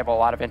bring to the table, a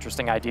lot of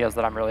interesting ideas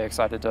that I'm really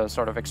excited to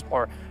sort of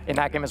explore in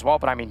that game as well.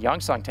 But I mean, Young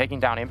Sung taking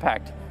down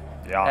Impact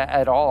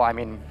at all, I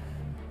mean,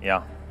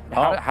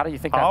 how do you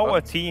think how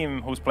a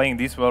team who's playing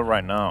this well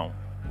right now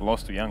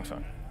lost to Young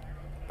Sung?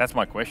 That's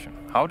my question.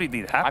 How did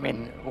it happen? I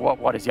mean,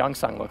 what does Young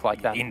Sung look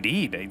like then?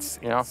 Indeed, it's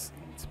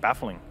It's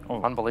baffling.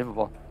 Oh.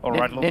 Unbelievable. All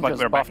right, looks like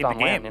we're back in the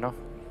game. Land, you know?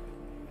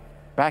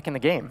 Back in the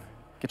game.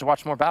 Get to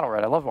watch more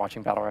Battlerite. I love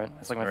watching Battlerite.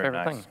 It's like my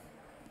favorite thing.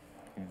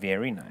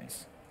 Very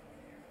nice.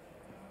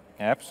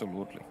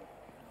 Absolutely.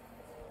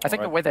 I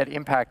think the way that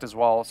Impact as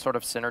well sort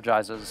of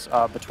synergizes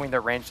between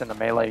their ranged and the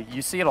melee,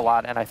 you see it a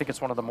lot, and I think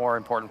it's one of the more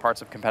important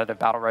parts of competitive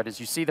Battlerite is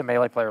you see the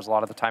melee players a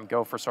lot of the time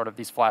go for sort of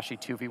these flashy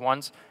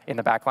 2v1s in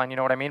the backline, you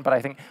know what I mean? But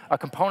I think a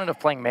component of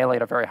playing melee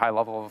at a very high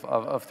level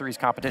of threes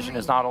competition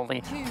is not only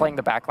playing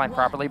the backline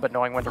properly, but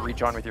knowing when to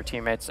rejoin with your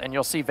teammates. And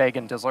you'll see Vega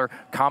and Dizzler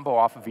combo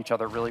off of each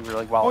other really,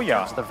 really well in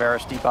terms of the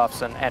Varus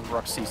debuffs and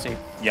Rook CC.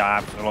 Yeah,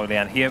 absolutely.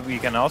 And here we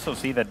can also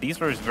see that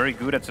Dizzler is very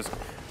good at just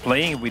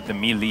playing with the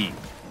melee.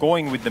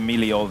 Going with the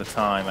melee all the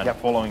time and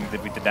following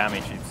with the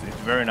damage. It's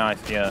very nice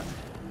here.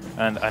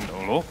 And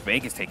look,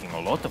 Vega is taking a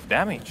lot of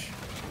damage.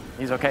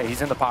 He's okay.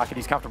 He's in the pocket.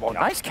 He's comfortable.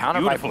 Nice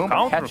counter by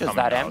Puma. Catches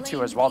that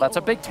M2 as well. That's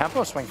a big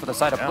tempo swing for the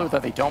side of blue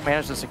that they don't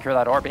manage to secure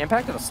that orb.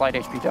 Impact at a slight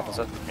HP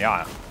deficit.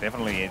 Yeah,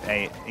 definitely.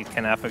 It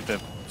can affect the...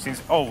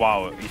 Oh,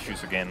 wow.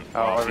 Issues again.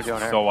 Oh, this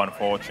is so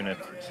unfortunate.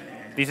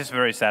 This is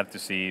very sad to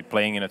see,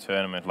 playing in a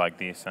tournament like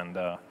this and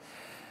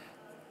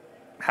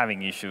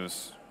having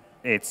issues.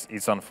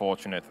 It's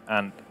unfortunate,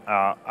 and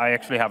I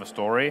actually have a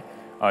story.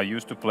 I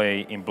used to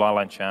play in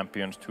Bloodline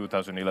Champions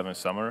 2011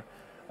 summer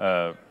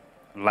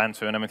LAN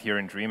tournament here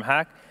in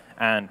DreamHack,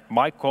 and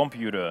my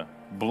computer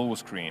blue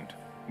screened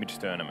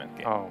mid-tournament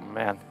game. Oh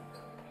man,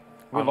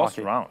 we lost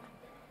a round.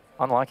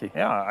 Unlucky.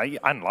 Yeah,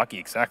 unlucky,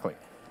 exactly.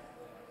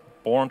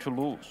 Born to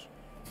lose.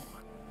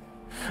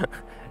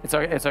 It's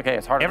okay. It's okay.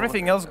 It's hard.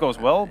 Everything else goes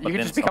well, but you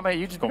just become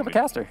a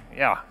caster.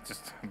 Yeah,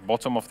 just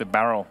bottom of the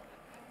barrel,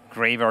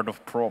 graveyard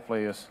of pro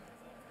players.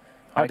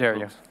 How dare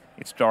you?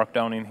 It's dark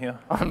down in here.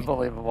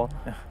 Unbelievable.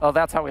 Oh,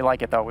 that's how we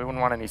like it, though. We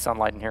wouldn't want any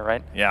sunlight in here,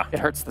 right? Yeah. It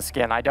hurts the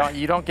skin.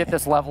 You don't get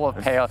this level of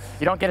pale.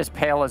 You don't get as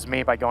pale as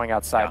me by going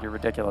outside. Yeah. You're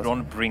ridiculous.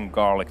 Don't bring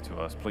garlic to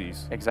us,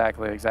 please.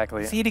 Exactly,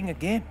 exactly. He's eating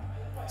again.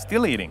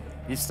 Still eating.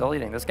 He's still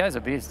eating. This guy's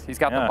a beast. He's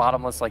got the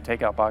bottomless like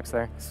takeout box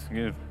there. It's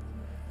good.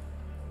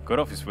 Good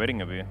off, he's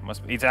sweating a bit.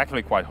 It's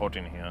actually quite hot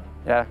in here.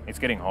 Yeah. It's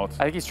getting hot.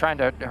 I think he's trying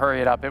to hurry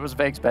it up. It was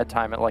Vague's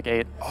bedtime at like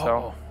 8. Oh.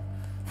 So.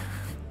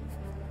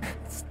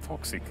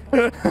 Toxic.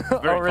 Very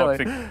really?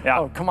 toxic. Yeah.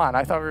 Oh, come on.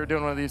 I thought we were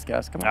doing one of these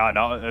guys. Come on.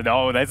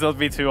 No, let's not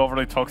be too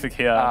overly toxic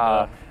here.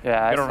 Yeah,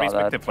 I gotta respect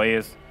that. the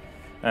players.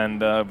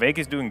 And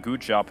Vega is doing good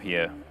job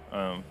here.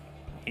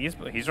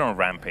 He's on a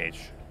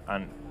rampage.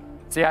 And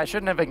see, I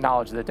shouldn't have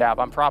acknowledged the dab.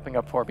 I'm propping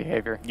up poor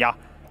behavior. Yeah.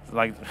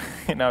 Like,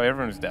 now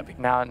everyone's dabbing.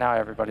 Now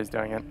everybody's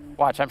doing it.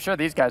 Watch, I'm sure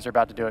these guys are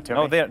about to do it too.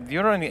 No,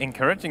 you're only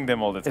encouraging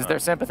them all the time. Is there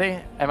sympathy?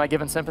 Am I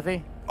giving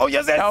sympathy? Oh,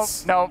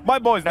 yes. No. My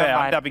boy's there.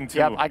 I'm dabbing too.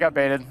 Yep, I got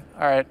baited.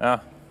 All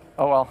right.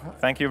 Oh, well.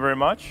 Thank you very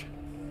much.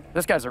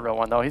 This guy's a real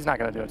one, though. He's not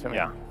going to do it to me.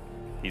 Yeah.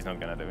 He's not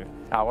going to do it.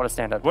 Oh, what a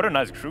stand-up. What a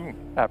nice crew.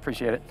 I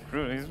appreciate it.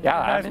 Yeah,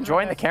 I'm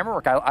enjoying the camera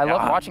work. I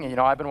love watching it. You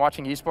know, I've been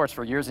watching esports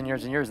for years and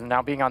years and years, and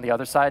now being on the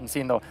other side and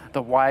seeing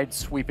the wide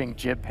sweeping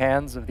jib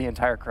pans of the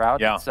entire crowd,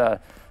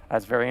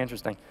 that's very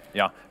interesting.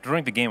 Yeah,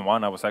 during the game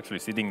 1, I was actually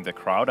sitting in the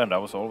crowd, and I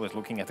was always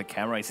looking at the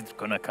camera. Is it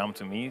going to come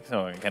to me?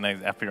 So can I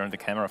appear on the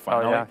camera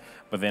finally? Oh, yeah.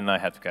 But then I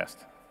had to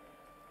cast.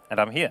 And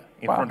I'm here,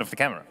 in front of the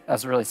camera.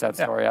 That's a really sad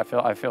story.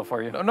 I feel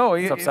for you. No,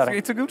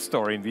 it's a good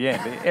story in the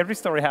end. Every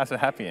story has a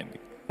happy ending.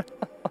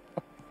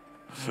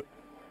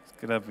 It's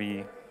going to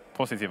be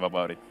positive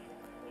about it.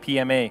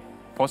 PMA,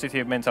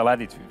 positive mental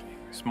attitude.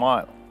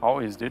 Smile.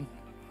 Always, dude.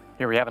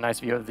 Here we have a nice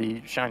view of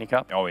the shiny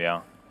cup. Oh,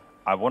 yeah.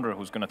 I wonder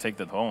who's going to take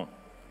that home.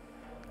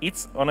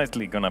 It's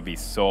honestly going to be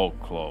so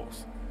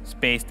close.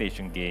 Space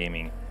Station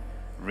Gaming,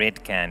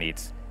 Red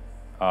Candidate,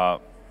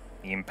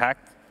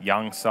 Impact,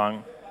 Young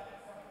Sung.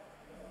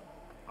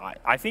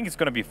 I think it's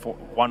going to be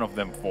one of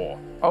them 4.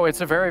 Oh,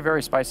 it's a very,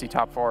 very spicy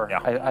top 4.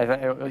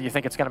 Yeah. You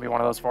think it's going to be one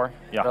of those 4?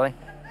 Yeah. Really?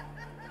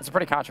 It's a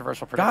pretty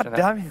controversial prediction. God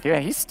damn it. Yeah,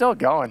 he's still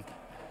going.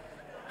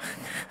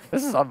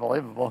 This is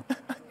unbelievable.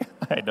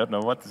 I don't know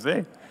what to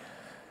say.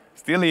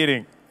 Still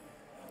eating.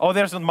 Oh,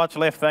 there's not much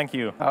left, thank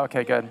you.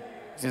 Okay, good.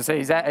 I was going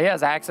to say, he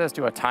has access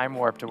to a time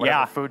warp to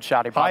whatever food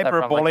shot he bought.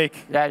 Hyperbolic.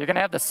 Yeah, you're going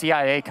to have the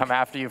CIA come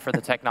after you for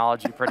the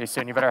technology pretty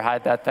soon. You better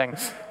hide that thing.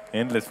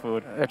 Endless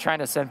food. They're trying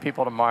to send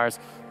people to Mars.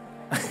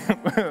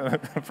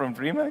 From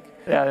DreamHack?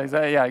 Yeah,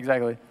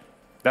 exactly.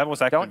 That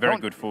was actually very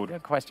good food.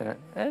 Don't question it.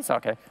 It's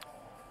okay.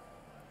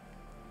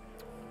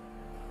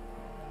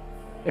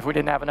 If we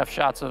didn't have enough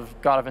shots of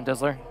God and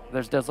Dizzler,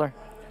 there's Dizzler.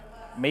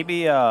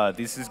 Maybe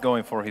this is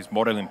going for his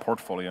modeling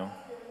portfolio.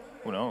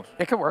 Who knows?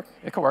 It could work.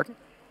 It could work.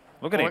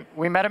 Look at him.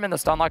 We met him in the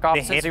Stunlock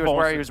offices. He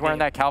was wearing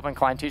that Calvin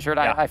Klein T-shirt.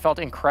 Yeah. I felt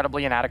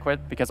incredibly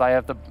inadequate because I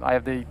have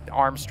the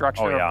arm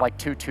structure of like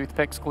 2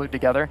 toothpicks glued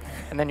together,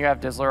 and then you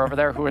have Dizzler over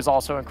there who is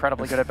also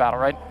incredibly good at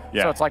Battlerite.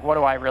 Yeah. So it's like, what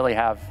do I really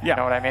have? You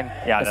know what I mean?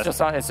 Yeah. It's just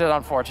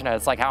unfortunate.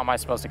 It's like, how am I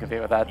supposed to compete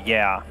with that?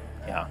 Yeah.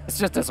 It's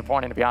just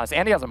disappointing, to be honest.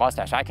 And he has a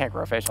mustache. I can't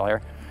grow facial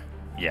hair.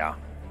 Yeah.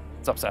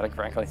 It's upsetting,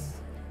 frankly.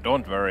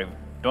 Don't worry,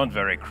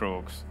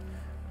 Crooks.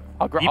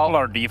 People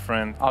are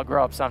different. I'll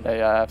grow up someday,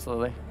 yeah,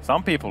 absolutely.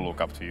 Some people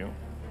look up to you.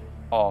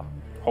 Oh,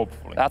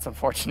 Hopefully. That's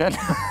unfortunate.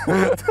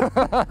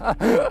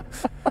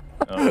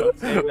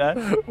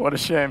 What a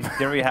shame.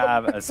 Here we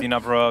have a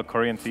SINABRO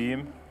Korean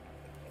team.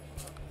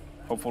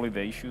 Hopefully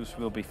the issues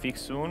will be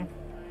fixed soon.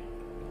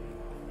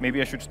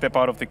 Maybe I should step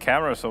out of the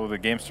camera so the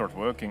game starts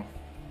working.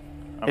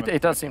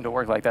 It does seem to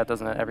work like that,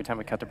 doesn't it? Every time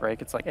we cut to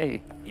break, it's like,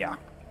 hey. Yeah.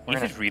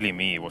 Is it really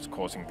me what's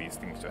causing these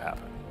things to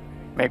happen?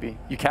 Maybe.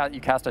 You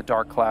cast a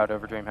dark cloud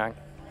over DreamHack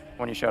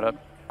when you showed up.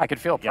 I could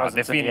feel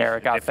presence in the air.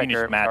 It got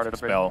thicker. Magic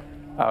spell.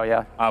 Oh,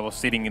 yeah. I was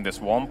sitting in the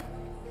swamp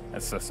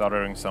and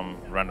uttering some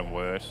random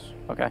words.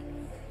 Okay.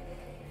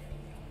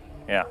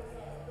 Yeah.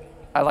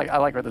 I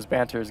like where this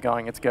banter is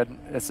going. It's good.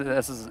 This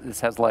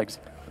has legs.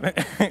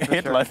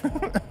 Sure.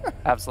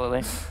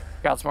 Absolutely.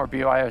 Got some more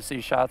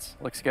BYOC shots.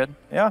 Looks good.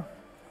 Yeah.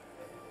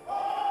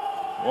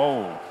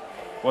 Whoa.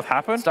 What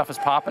happened? Stuff is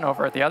popping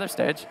over at the other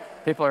stage.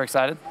 People are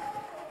excited.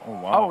 Oh,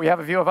 wow. Oh, we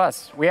have a view of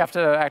us. We have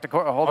to act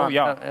accordingly. Hold on.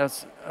 Yeah.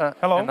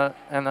 Hello.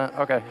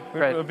 Okay,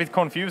 great. We're a bit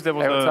confused. There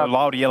was a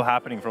loud yell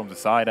happening from the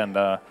side, and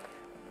I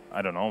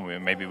don't know.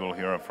 Maybe we'll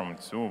hear it from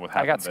it soon. What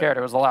happened? I got scared.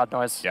 It was a loud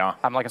noise. Yeah.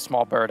 I'm like a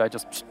small bird. I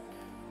just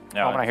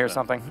when I hear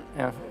something.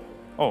 Yeah.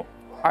 Oh. All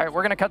right,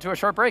 we're gonna cut to a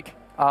short break.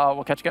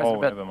 We'll catch you guys in a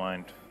bit. Oh, never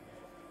mind.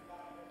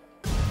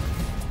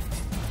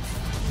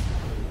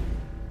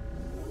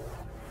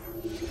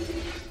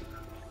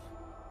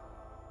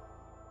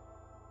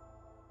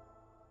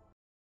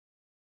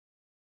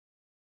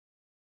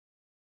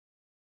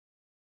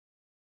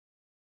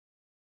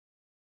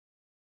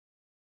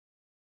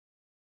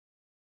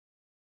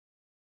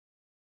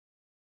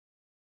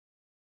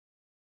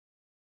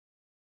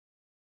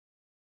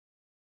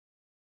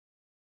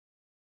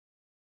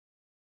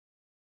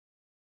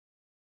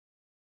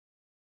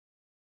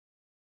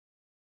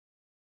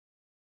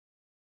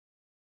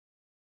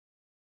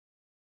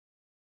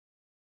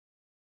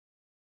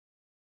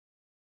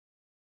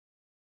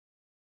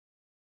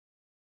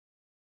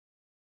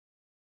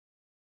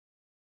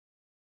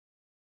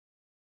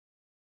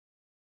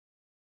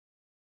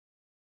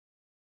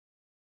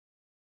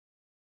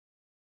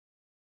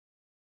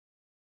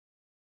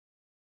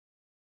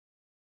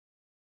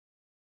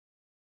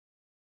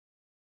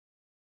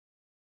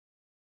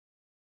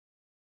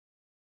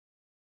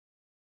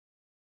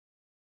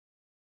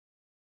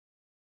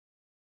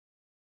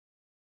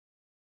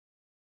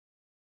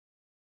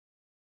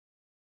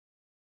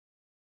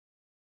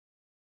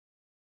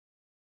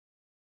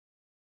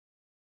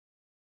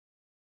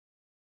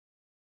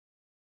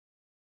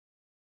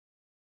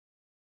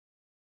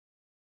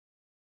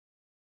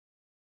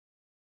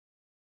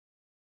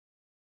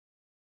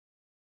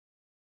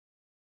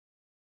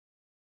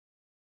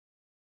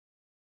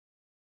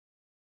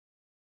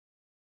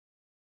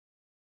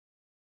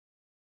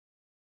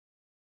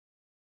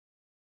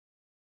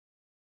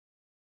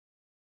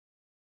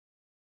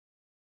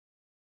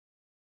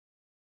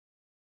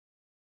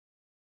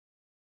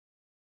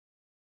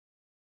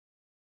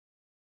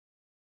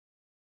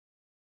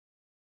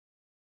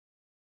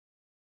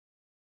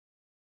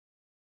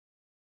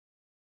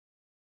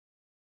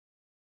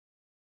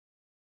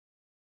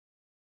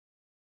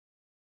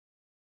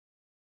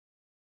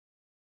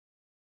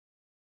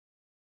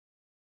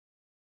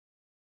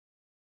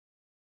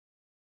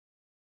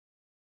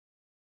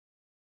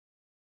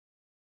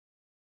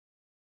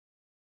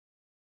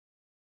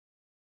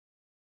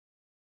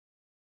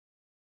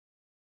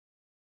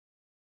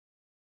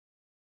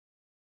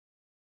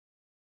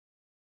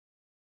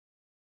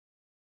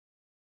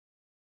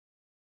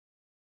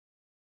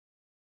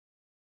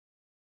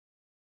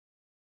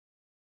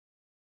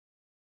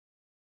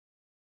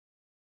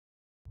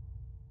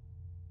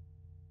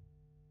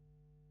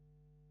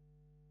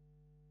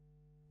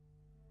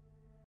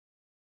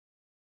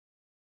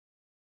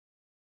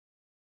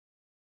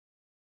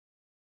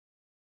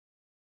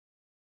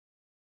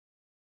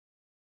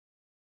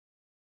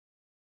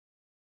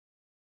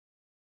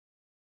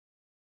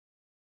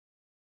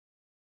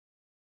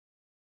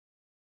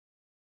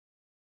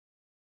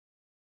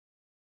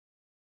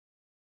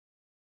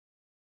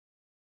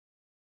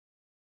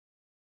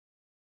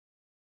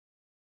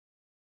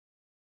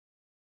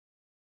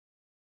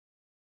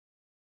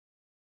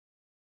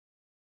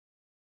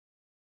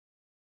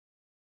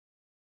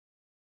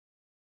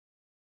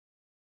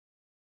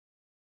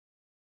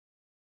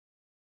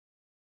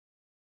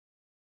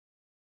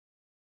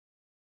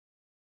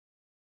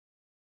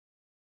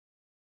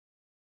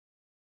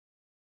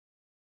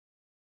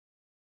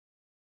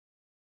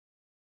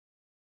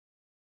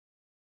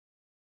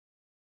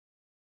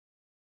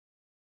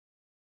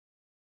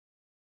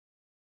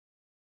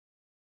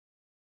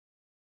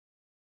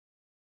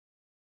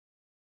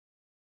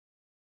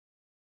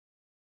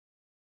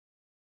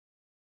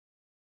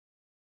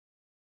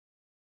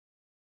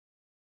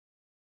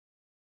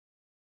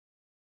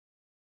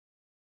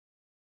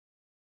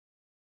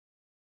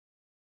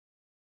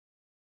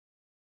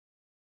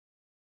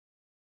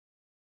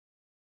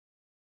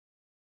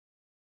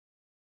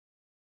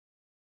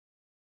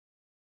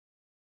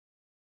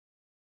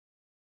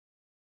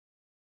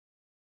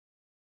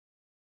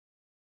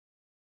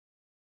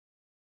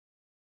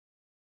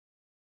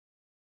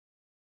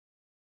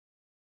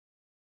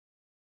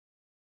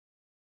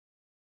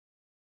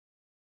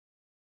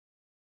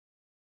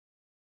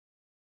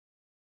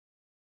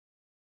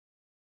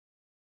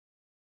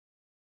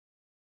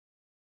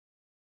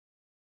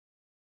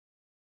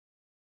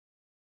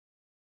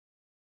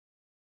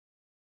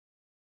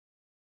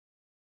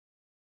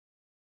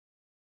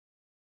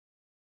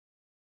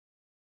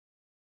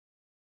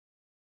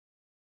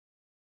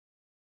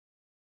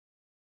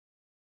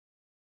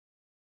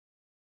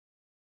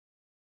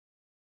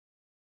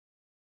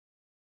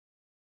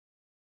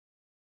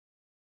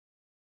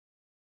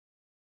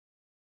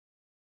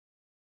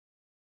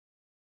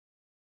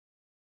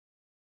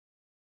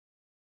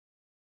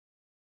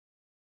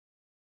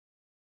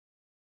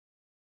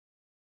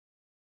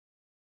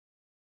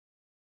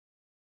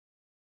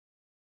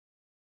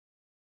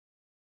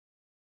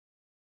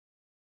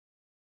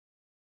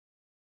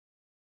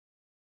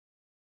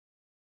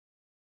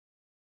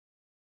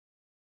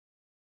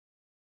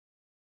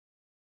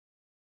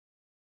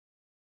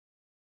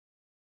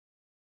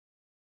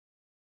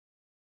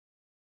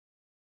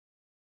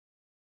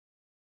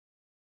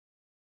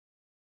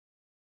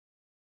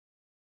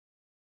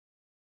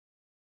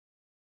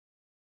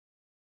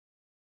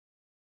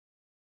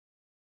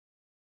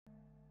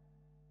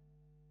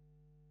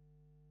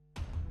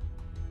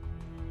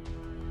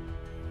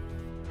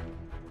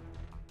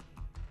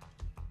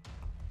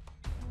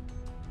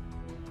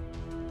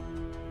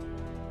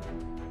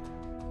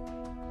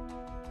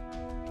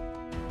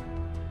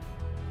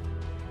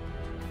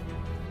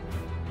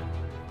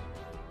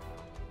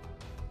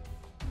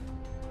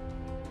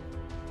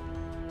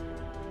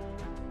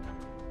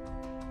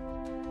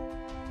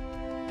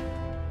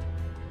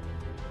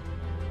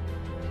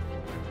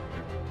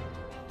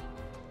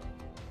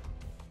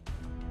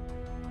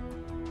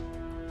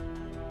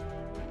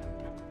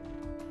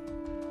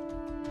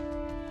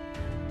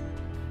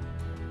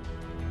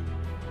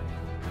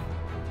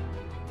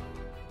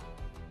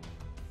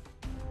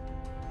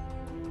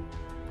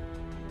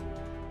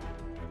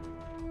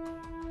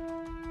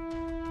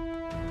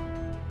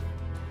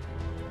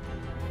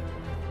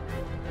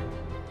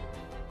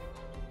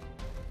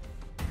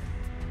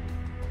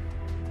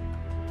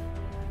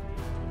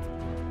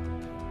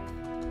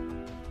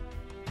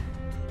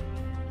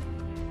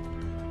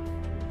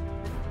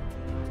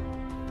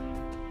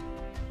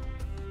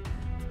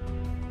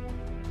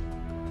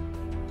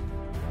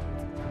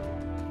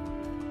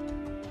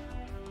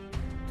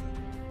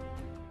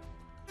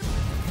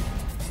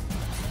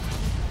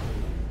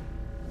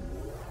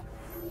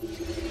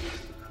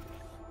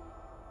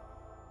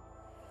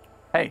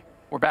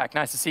 We're back.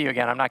 Nice to see you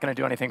again. I'm not going to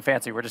do anything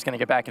fancy. We're just going to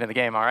get back into the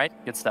game, all right?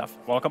 Good stuff.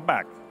 Welcome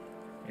back.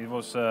 It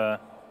was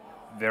a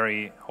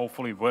very,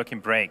 hopefully,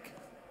 working break.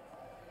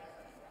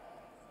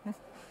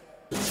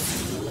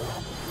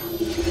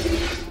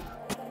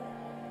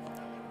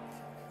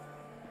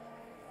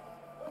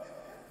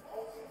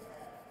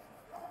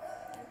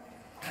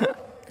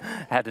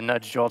 Had to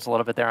nudge Jolts a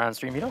little bit there on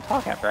stream. You don't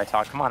talk after I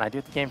talk. Come on, I do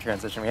the game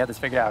transition. We had this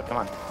figured out. Come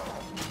on.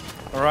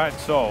 All right,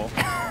 so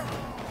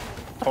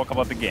talk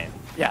about the game.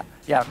 Yeah,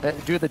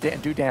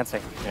 do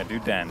dancing. Yeah, do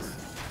dance.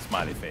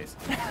 Smiley face.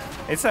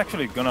 It's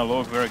actually gonna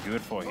look very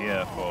good for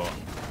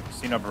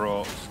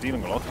SINABRO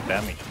stealing a lot of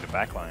damage in the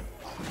backline.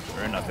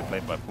 Very nicely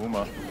played by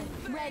Puma.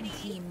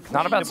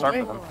 Not a bad start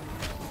for them.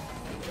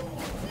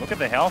 Look at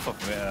the health of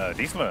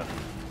Diesler.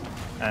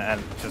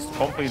 And just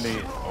completely,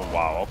 oh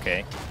wow,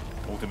 okay.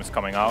 Ultimate's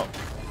coming out.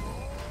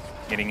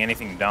 Getting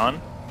anything done.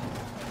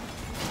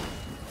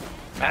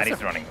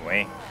 Maddie's running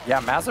away. Yeah,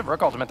 massive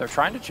Rook ultimate. They're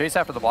trying to chase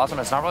after the Blossom.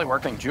 It's not really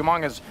working.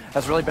 Jumong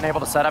has really been able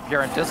to set up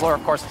here. And Dizzler,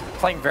 of course,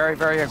 playing very,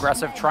 very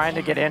aggressive, trying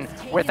to get in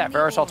with that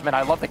Varus ultimate.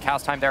 I love the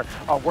cast time there,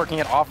 working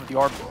it off of the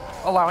orb,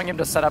 allowing him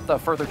to set up the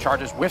further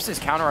charges. Whiffs his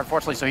counter,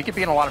 unfortunately, so he could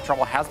be in a lot of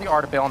trouble. Has the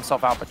R to bail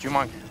himself out, but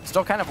Jumong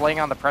still kind of laying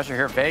on the pressure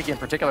here. Vague, in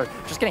particular,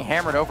 just getting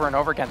hammered over and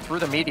over again through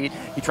the meat eat.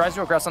 He tries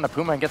to aggress on the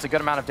Puma and gets a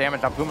good amount of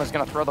damage. Now Puma's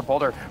going to throw the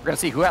boulder. We're going to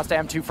see who has to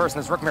M2 first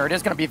in this Rook mirror. It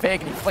is going to be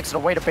Vague, and he flicks it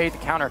away to bait the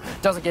counter.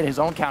 Doesn't get his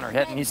own counter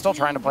hit, and he's still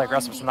trying to play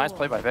aggressive. So nice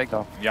play by Vague,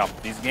 though. Yeah,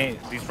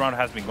 this round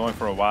has been going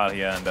for a while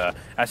here, and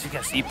as you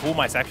can see,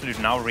 Puma is actually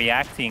now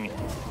reacting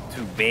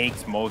to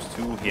Vague's most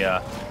 2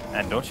 here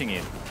and dodging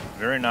it.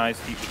 Very nice.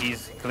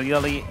 He's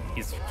clearly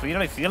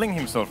feeling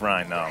himself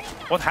right now.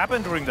 What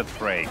happened during that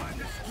break?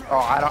 Oh,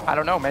 I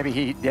don't know. Maybe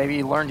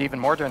he learned even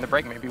more during the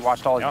break. Maybe he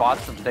watched all his VODs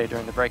from today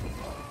during the break.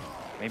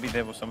 Maybe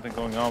there was something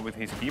going on with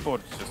his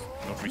keyboard, just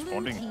not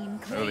responding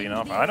early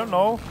enough. I don't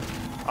know.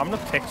 I'm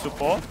not tech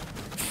support,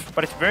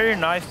 but it's very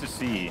nice to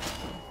see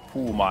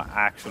Puma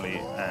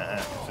actually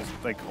just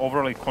like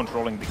overly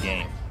controlling the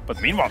game.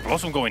 But meanwhile,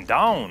 Blossom going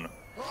down.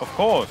 Of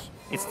course,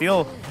 it's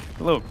still,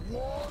 look,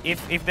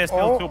 if there's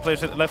still 2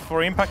 players left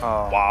for impact,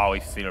 wow,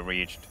 he still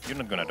reached. You're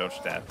not gonna dodge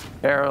that.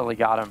 Barely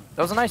got him.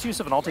 That was a nice use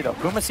of an ulti though.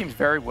 Puma seems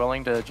very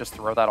willing to just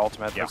throw that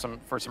ultimate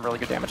for some really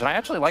good damage. And I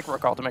actually like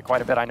Rook ultimate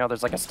quite a bit. I know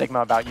there's like a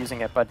stigma about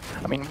using it, but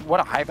I mean, what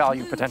a high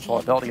value potential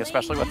ability,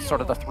 especially with sort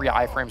of the 3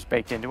 iframes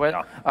baked into it,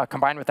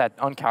 combined with that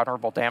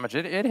uncounterable damage.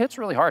 It hits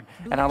really hard,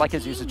 and I like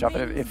his usage of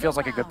it. It feels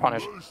like a good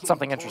punish,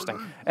 something interesting.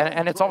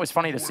 And it's always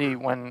funny to see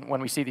when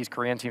we see these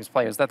Korean teams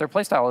play is that their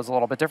playstyle is a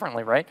little bit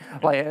differently, right?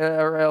 Like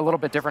a little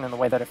bit different in the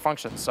way that it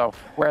functions. So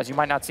whereas you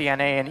might not see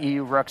NA and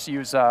EU Rooks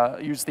use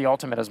the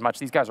ultimate as much,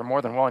 these guys are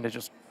more than willing to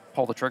just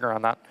pull the trigger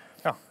on that.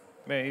 Yeah,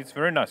 it's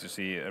very nice to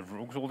see.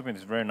 Rook's ultimate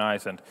is very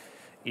nice, and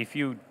if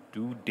you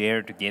do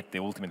dare to get the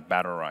ultimate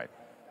Battlerite,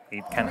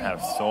 it can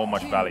have so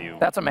much value.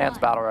 That's a man's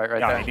Battlerite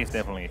right there. Yeah, it is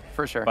definitely.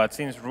 For sure. But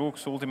since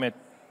Rook's ultimate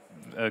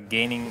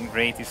gaining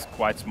rate is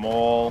quite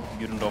small,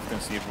 you don't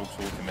often see Rook's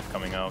ultimate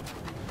coming out.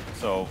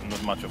 So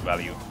not much of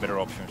value, better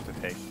options to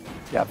take.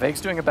 Yeah,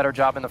 Vague's doing a better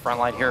job in the front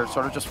line here,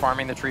 sort of just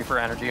farming the tree for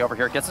energy over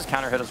here. Gets his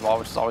counter hit as well,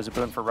 which is always a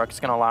boon for Rook. It's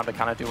going to allow him to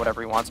kind of do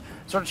whatever he wants.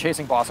 Sort of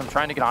chasing Blossom,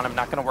 trying to get on him,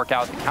 not going to work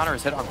out. The counter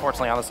is hit,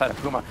 unfortunately, on the side of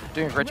Puma.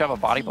 Doing a great job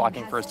of body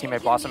blocking for his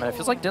teammate Blossom. And it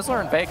feels like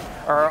Dizzler and Vague,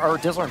 or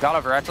Dizzler and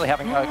Godov are actually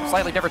having a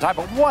slightly different time,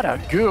 but what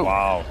a goo!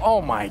 Wow.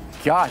 Oh my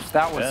gosh,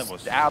 that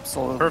was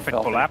absolutely perfect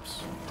filthy.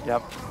 Collapse.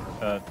 Yep.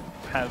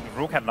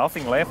 Rook had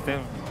nothing left.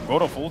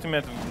 Godov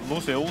ultimate,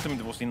 Lucy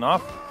ultimate was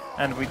enough.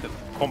 And with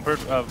compared,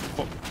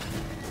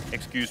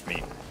 excuse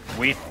me,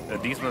 with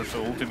Diesler's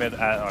ultimate,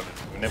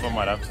 never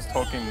mind, I'm just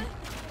talking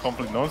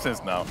complete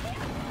nonsense now.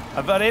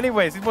 But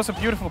anyways, it was a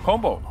beautiful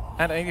combo,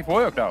 and it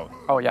worked out.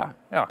 Oh yeah.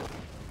 Yeah,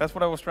 that's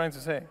what I was trying to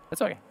say.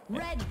 It's okay.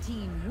 Red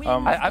team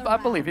wins. I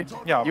believe you.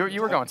 Yeah,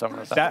 you were going somewhere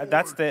with that.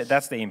 That's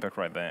the impact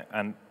right there,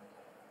 and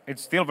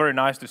it's still very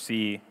nice to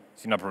see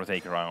SINABRO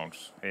take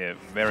rounds.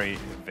 Very,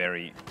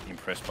 very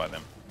impressed by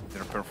them.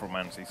 Their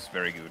performance is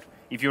very good.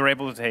 If you're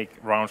able to take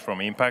rounds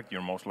from Impact,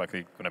 you're most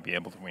likely going to be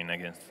able to win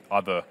against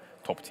other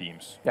top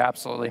teams. Yeah,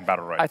 absolutely.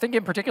 Battlerite. I think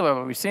in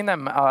particular, we've seen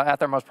them at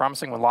their most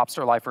promising when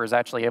Lobster Lifer is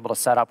actually able to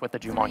set up with the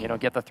Jumong, you know,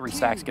 get the 3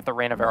 stacks, get the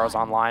Rain of Arrows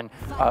online,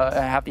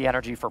 have the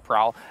energy for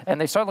Prowl. And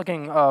they start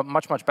looking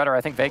much, much better.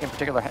 I think Vague in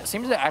particular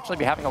seems to actually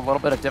be having a little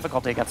bit of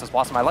difficulty against this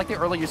Blossom. I like the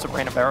early use of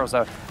Rain of Arrows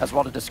as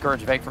well to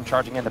discourage Vague from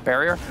charging in the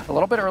barrier. A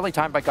little bit early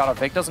time by Godov.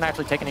 Vague doesn't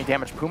actually take any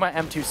damage. Puma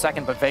M2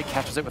 second, but Vague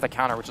catches it with a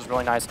counter, which is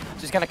really nice. So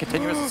he's going to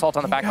continue his assault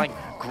on the back line.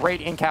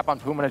 Great in cap on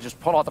Puma to just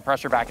pull out the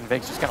pressure back, and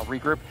Vague's just going to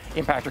regroup.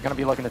 Impact are going to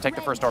be looking to take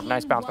the first orb.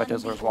 Nice bounce by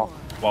Dizzler as well.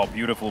 Wow,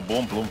 beautiful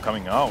Boom Bloom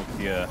coming out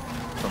here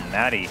from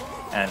Natty,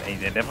 and it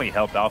definitely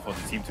helped out for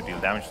the team to deal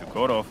damage to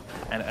Godov.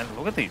 And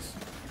look at this.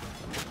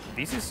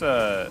 This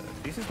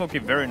is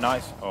looking very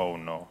nice. Oh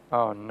no.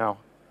 Oh no.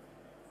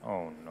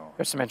 Oh no.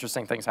 There's some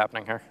interesting things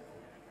happening here.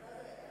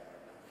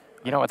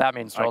 You know what that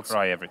means, Jolts? I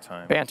cry every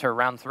time. Banter,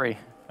 round 3.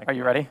 Are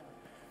you ready?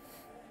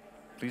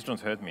 Please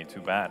don't hurt me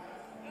too bad.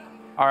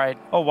 All right.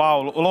 Oh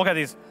wow, look at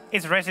this.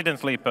 It's Resident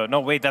Sleeper. No,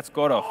 wait, that's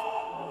Godov.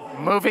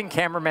 moving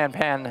cameraman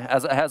pen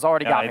has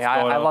already got me.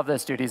 I love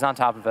this dude. He's on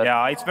top of it.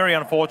 Yeah, it's very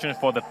unfortunate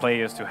for the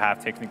players to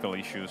have technical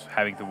issues,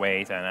 having to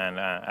wait, and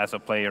as a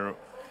player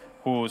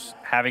who's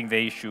having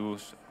the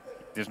issues,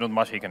 there's not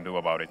much he can do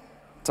about it.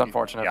 It's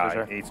unfortunate, for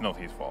sure. It's not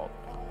his fault.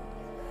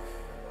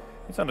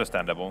 It's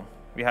understandable.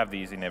 We have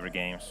these in every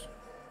games,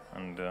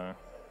 and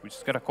we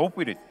just gotta cope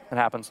with it. It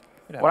happens.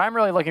 What I'm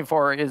really looking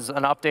for is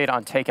an update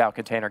on Takeout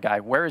Container Guy.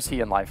 Where is he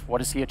in life?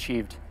 What has he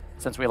achieved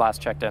since we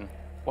last checked in?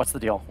 What's the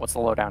deal? What's the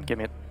lowdown? Give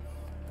me it.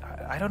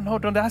 I don't know.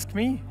 Don't ask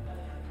me.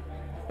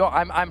 No,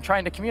 I'm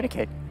trying to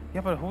communicate.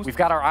 Yeah, but who's... We've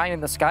got our eye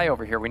in the sky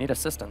over here. We need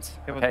assistance.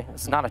 Yeah, okay?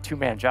 It's not a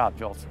two-man job,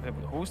 Jolt. Yeah,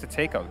 who's the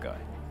takeout guy?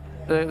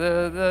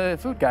 The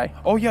food guy.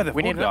 Oh, yeah, the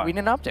food guy. We need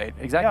an update.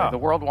 Exactly. Yeah. The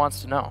world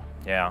wants to know.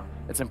 Yeah.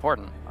 It's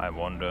important. I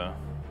wonder.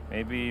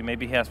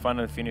 Maybe he has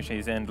finally finished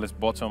his endless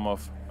bottom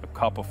of a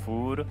cup of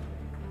food.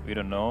 We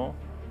don't know.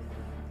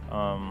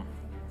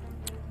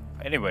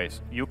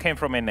 Anyways, you came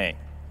from NA,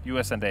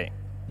 US&A.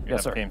 You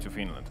yes, sir. Came to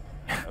Finland.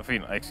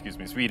 Excuse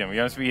me, Sweden. We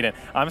are Sweden.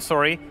 I'm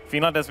sorry.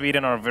 Finland and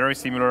Sweden are very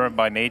similar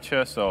by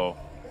nature. So,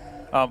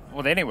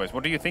 well, anyways,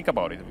 what do you think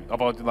about it?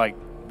 About like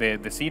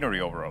the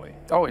scenery overall?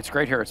 Oh, it's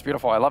great here. It's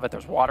beautiful. I love it.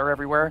 There's water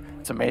everywhere.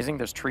 It's amazing.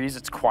 There's trees.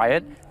 It's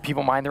quiet.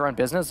 People mind their own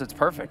business. It's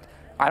perfect.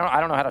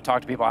 I don't know how to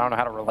talk to people. I don't know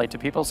how to relate to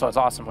people, so it's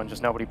awesome when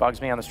just nobody bugs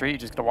me on the street. You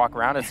just get to walk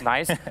around. It's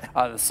nice.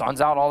 The sun's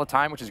out all the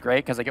time, which is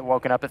great because I get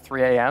woken up at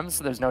 3 a.m.,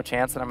 so there's no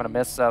chance that I'm going to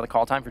miss the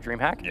call time for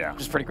DreamHack,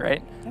 which is pretty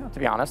great, to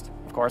be honest.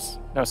 Of course,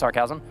 no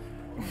sarcasm.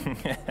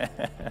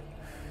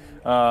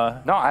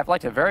 No, I've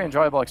liked it. Very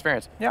enjoyable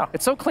experience. Yeah.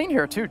 It's so clean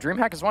here, too.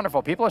 DreamHack is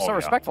wonderful. People are so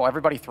respectful.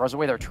 Everybody throws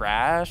away their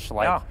trash.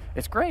 Like,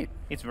 it's great.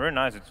 It's very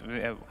nice. It's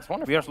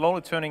wonderful. We are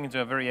slowly turning into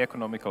a very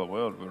economical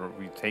world where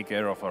we take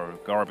care of our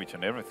garbage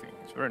and everything.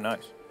 It's very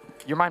nice.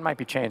 Your mind might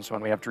be changed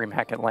when we have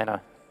DreamHack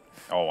Atlanta.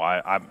 Oh,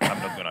 I'm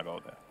not going to go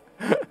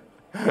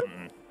there.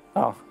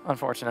 Oh,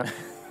 unfortunate.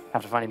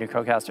 Have to find a new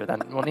co-caster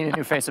then. We'll need a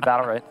new face of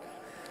Battlerite.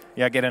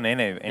 Yeah, get an NA.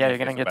 Yeah, you're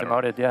going to get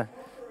demoted, yeah.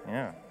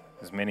 Yeah,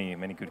 there's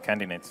many good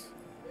candidates.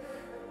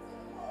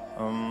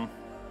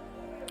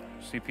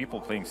 See people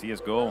playing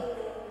CSGO.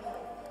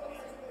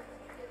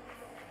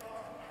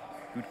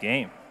 Good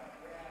game.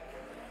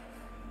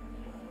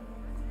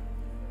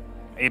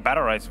 Hey,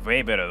 Battlerite's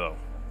way better though.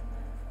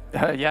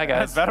 Yeah,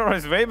 guys. Battlerite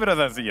is way better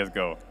than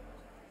CSGO.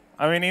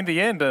 I mean, in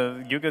the end,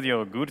 you get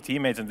your good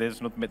teammates, and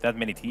there's not that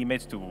many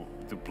teammates to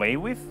play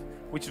with,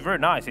 which is very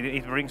nice.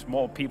 It brings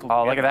more people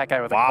together. Look at that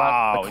guy with the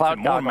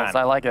cloud goggles.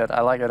 I like it.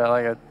 I like it. I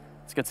like it.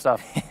 It's good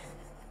stuff.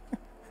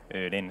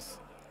 It is.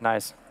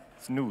 Nice.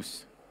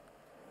 Snooze.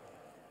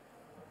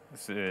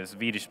 It's a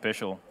Swedish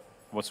special.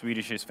 What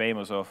Swedish is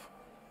famous of.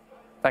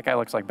 That guy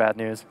looks like bad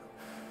news.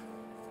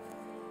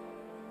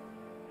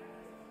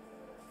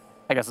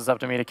 I guess it's up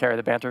to me to carry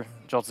the banter.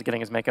 Jolt's is getting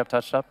his makeup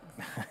touched up.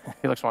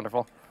 He looks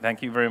wonderful.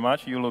 Thank you very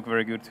much. You look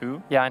very good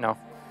too. Yeah, I know.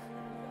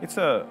 It's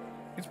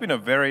been a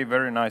very,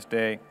 very nice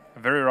day. A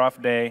very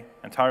rough day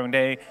and tiring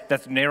day.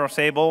 That's Nero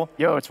Sable.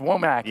 Yo, it's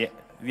Womack.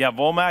 Yeah,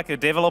 Womack, the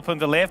developer on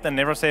the left and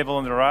Nero Sable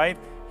on the right.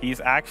 He's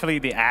actually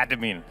the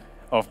admin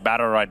of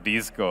Battlerite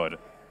Discord.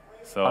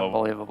 So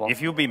unbelievable.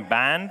 If you've been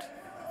banned,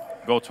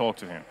 go talk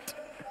to him.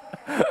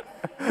 Are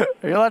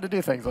you allowed to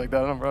do things like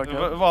that on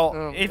broadcast?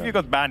 Well, if you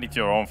got banned, it's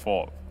your own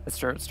fault. It's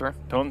true, it's true.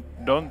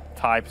 Don't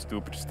type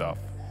stupid stuff.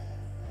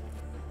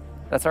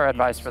 That's our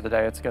advice for the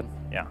day. It's good.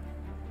 Yeah.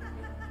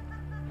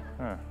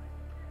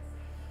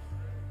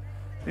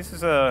 This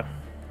is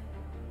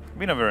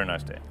been a very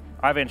nice day.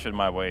 I've enjoyed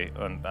my way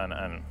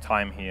and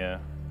time here.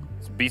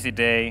 It's a busy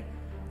day.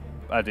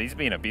 It's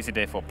been a busy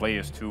day for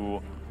players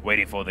too,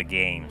 waiting for the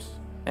games.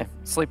 Yeah,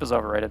 sleep is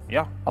overrated.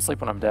 Yeah. I'll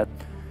sleep when I'm dead.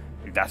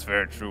 That's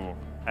very true.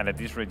 And at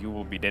this rate, you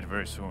will be dead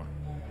very soon.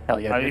 Hell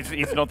yeah.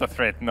 It's not a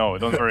threat. No,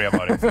 don't worry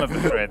about it. It's not a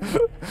threat.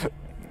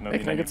 No,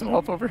 can I get some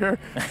help over here?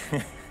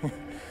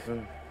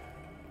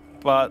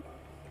 But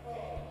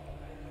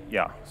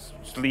yeah,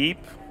 sleep.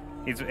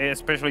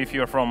 Especially if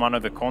you're from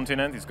another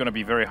continent, it's going to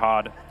be very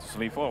hard to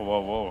sleep. Whoa, whoa,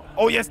 whoa.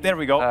 Oh yes, there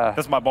we go.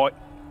 That's my boy.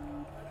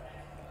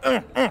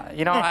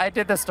 You know, I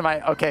did this to my.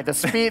 Okay, the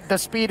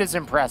speed is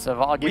impressive.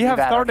 I'll give you that.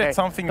 We have started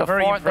something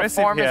very impressive.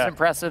 The form is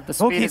impressive. The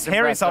speed his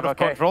hair is out of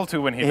control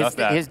too when he does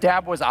that. His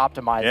dab was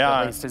optimized.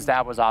 At least his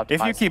dab was optimized.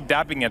 If you keep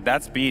dabbing at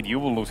that speed, you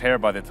will lose hair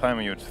by the time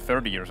you're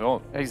 30 years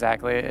old.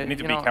 Exactly. You need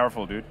to be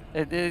careful, dude.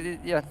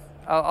 Yeah,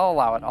 I'll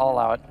allow it. I'll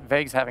allow it.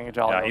 Vague's having a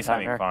jolly time. Yeah, he's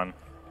having fun.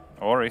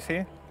 Or is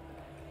he?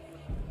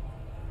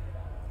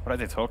 What are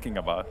they talking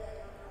about?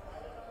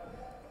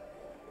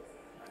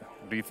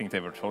 What do you think they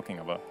were talking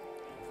about?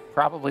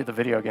 Probably the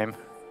video game.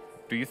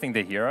 Do you think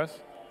they hear us?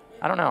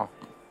 I don't know.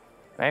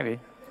 Maybe.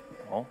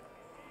 Well,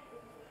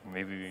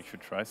 maybe we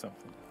should try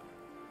something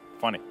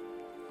funny.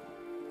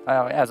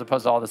 As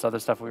opposed to all this other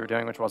stuff we were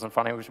doing, which wasn't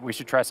funny. We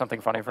should try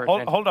something funny for a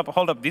change.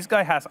 Hold up. This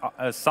guy has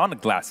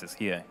sunglasses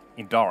here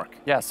in dark.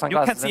 Yeah,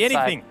 sunglasses. You can't see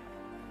anything.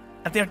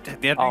 And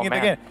they're doing it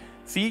again.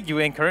 See, you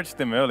encouraged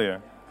them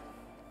earlier.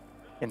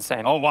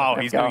 Insane. Oh, wow,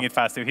 he's doing it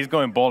faster. He's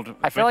going bold.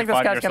 I feel like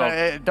this guy's going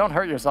to... Don't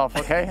hurt yourself,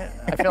 okay?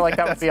 I feel like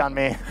that would be on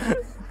me.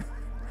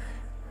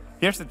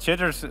 Here's the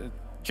jitters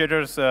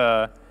Cheddar's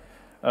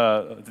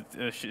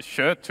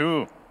shirt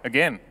too.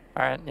 Again.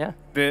 All right, yeah.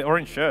 The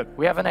orange shirt.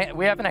 We have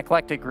an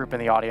eclectic group in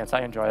the audience.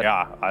 I enjoy it.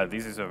 Yeah,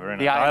 this is a very nice.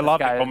 The I love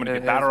the guy community.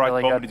 is Battlerite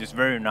really community good. is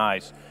very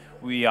nice.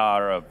 We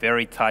are a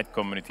very tight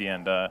community,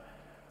 and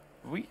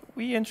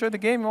we enjoy the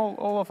game,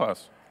 all of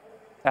us.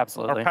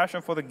 Absolutely. Our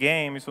passion for the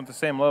game is on the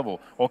same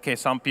level. Okay,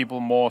 some people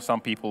more, some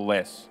people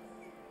less,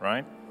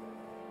 right?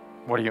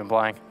 What are you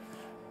implying?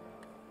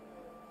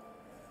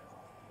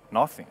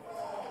 Nothing.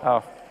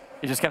 Oh,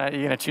 you're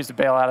gonna choose to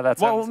bail out of that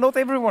Well, sentence? not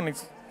everyone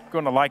is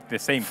gonna like the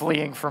same.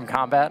 Fleeing from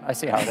combat. I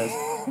see how it is.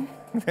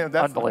 That's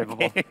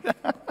Unbelievable.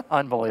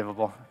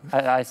 Unbelievable.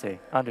 I see.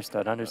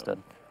 Understood.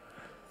 Understood.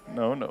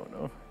 No.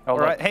 Oh, All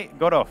right. Hey,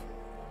 Godov.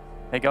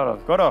 Hey,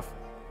 Godov. Godov.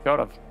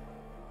 Godov.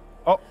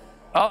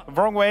 Oh,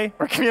 wrong way.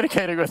 We're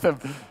communicating with him.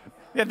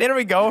 Yeah, there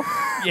we go.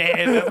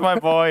 Yeah, that's my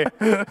boy.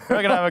 We're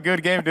gonna have a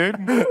good game, dude.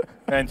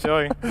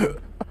 Enjoy.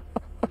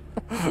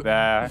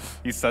 Nah,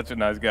 he's such a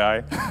nice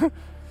guy.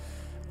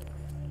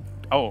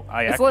 Oh,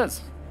 It's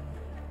Liz.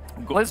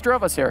 Liz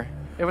drove us here.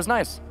 It was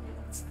nice.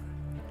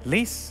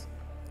 Liz.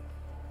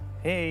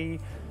 Hey.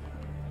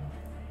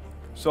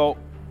 So,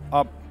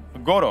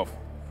 Godov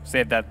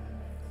said that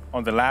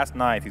on the last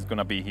night he's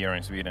gonna be here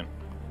in Sweden.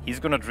 He's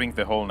gonna drink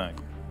the whole night,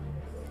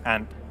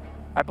 and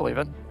I believe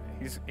it.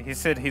 he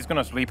said he's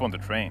gonna sleep on the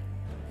train.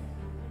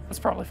 That's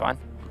probably fine.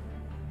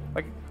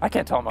 Like, I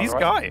can't tell him this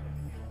otherwise. guy,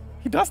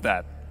 he does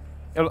that.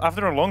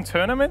 After a long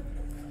tournament,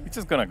 he's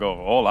just gonna go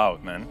all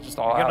out, man. Just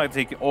all You're gonna out.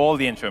 take all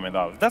the enjoyment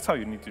out. That's how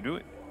you need to do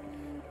it.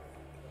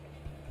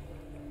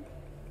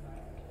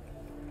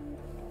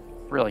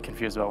 Really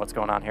confused about what's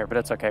going on here, but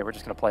it's okay. We're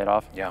just gonna play it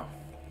off. Yeah.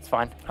 It's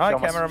fine. Hi, show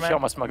cameraman. Show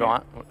must go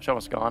on. Show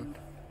must go on.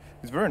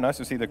 It's very nice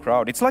to see the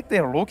crowd. It's like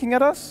they're looking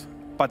at us,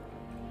 but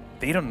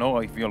they don't know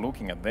if you're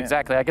looking at them.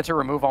 Exactly. I get to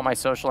remove all my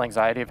social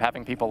anxiety of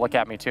having people look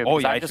at me too. Oh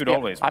because yeah, it should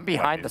always. I'm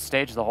behind the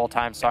stage the whole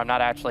time, so I'm not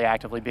actually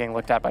actively being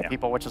looked at by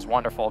people, which is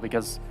wonderful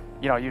because,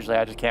 you know, usually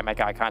I just can't make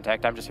eye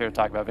contact. I'm just here to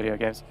talk about video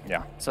games.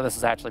 Yeah. So this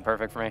is actually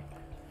perfect for me.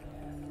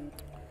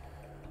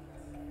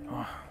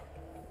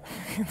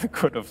 The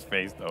good of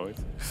space though.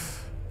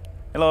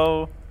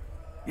 Hello.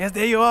 Yes,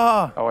 there you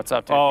are. Oh, what's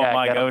up, dude? Oh Yeah,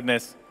 my get him.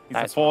 goodness. It's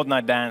Nice a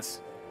Fortnite dance.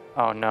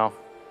 Oh no.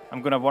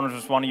 I'm gonna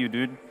just one of you,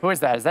 dude. Who is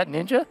that? Is that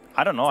Ninja?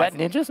 I don't know. Is that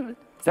Ninjas? Is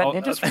that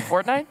Ninjas from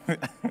Fortnite?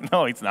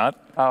 No, it's not.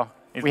 Oh.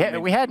 It's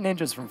We had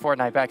Ninjas from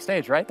Fortnite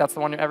backstage, right? That's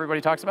the one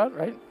everybody talks about,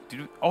 right?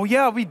 Oh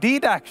yeah, we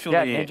did actually.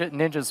 Yeah,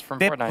 Ninjas from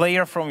the Fortnite.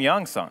 player from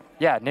Youngsung.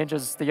 Yeah,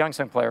 Ninja's the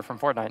Youngsung player from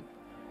Fortnite.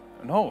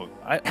 No,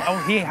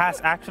 he has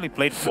actually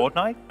played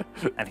Fortnite,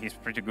 and he's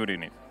pretty good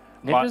in it.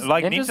 Ninjas, But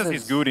like Ninjas Ninjas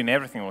is good in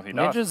everything what he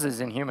does. Ninjas is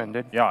inhuman,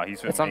 dude. Yeah, he's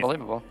It's amazing.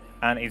 unbelievable.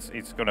 And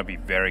it's gonna be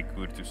very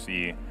good to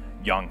see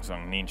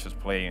Youngsung Ninjas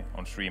play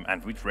on stream,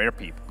 and with rare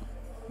people.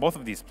 Both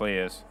of these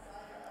players,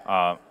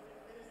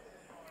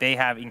 they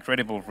have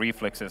incredible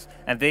reflexes,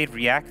 and they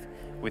react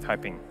with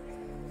hyping.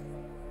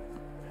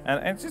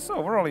 And just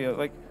overall,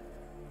 like,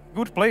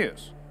 good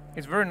players.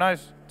 It's very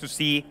nice to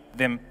see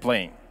them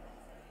playing.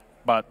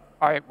 But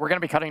All right, we're going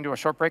to be cutting to a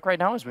short break right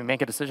now as we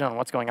make a decision on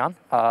what's going on.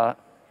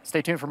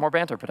 Stay tuned for more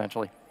banter,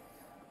 potentially.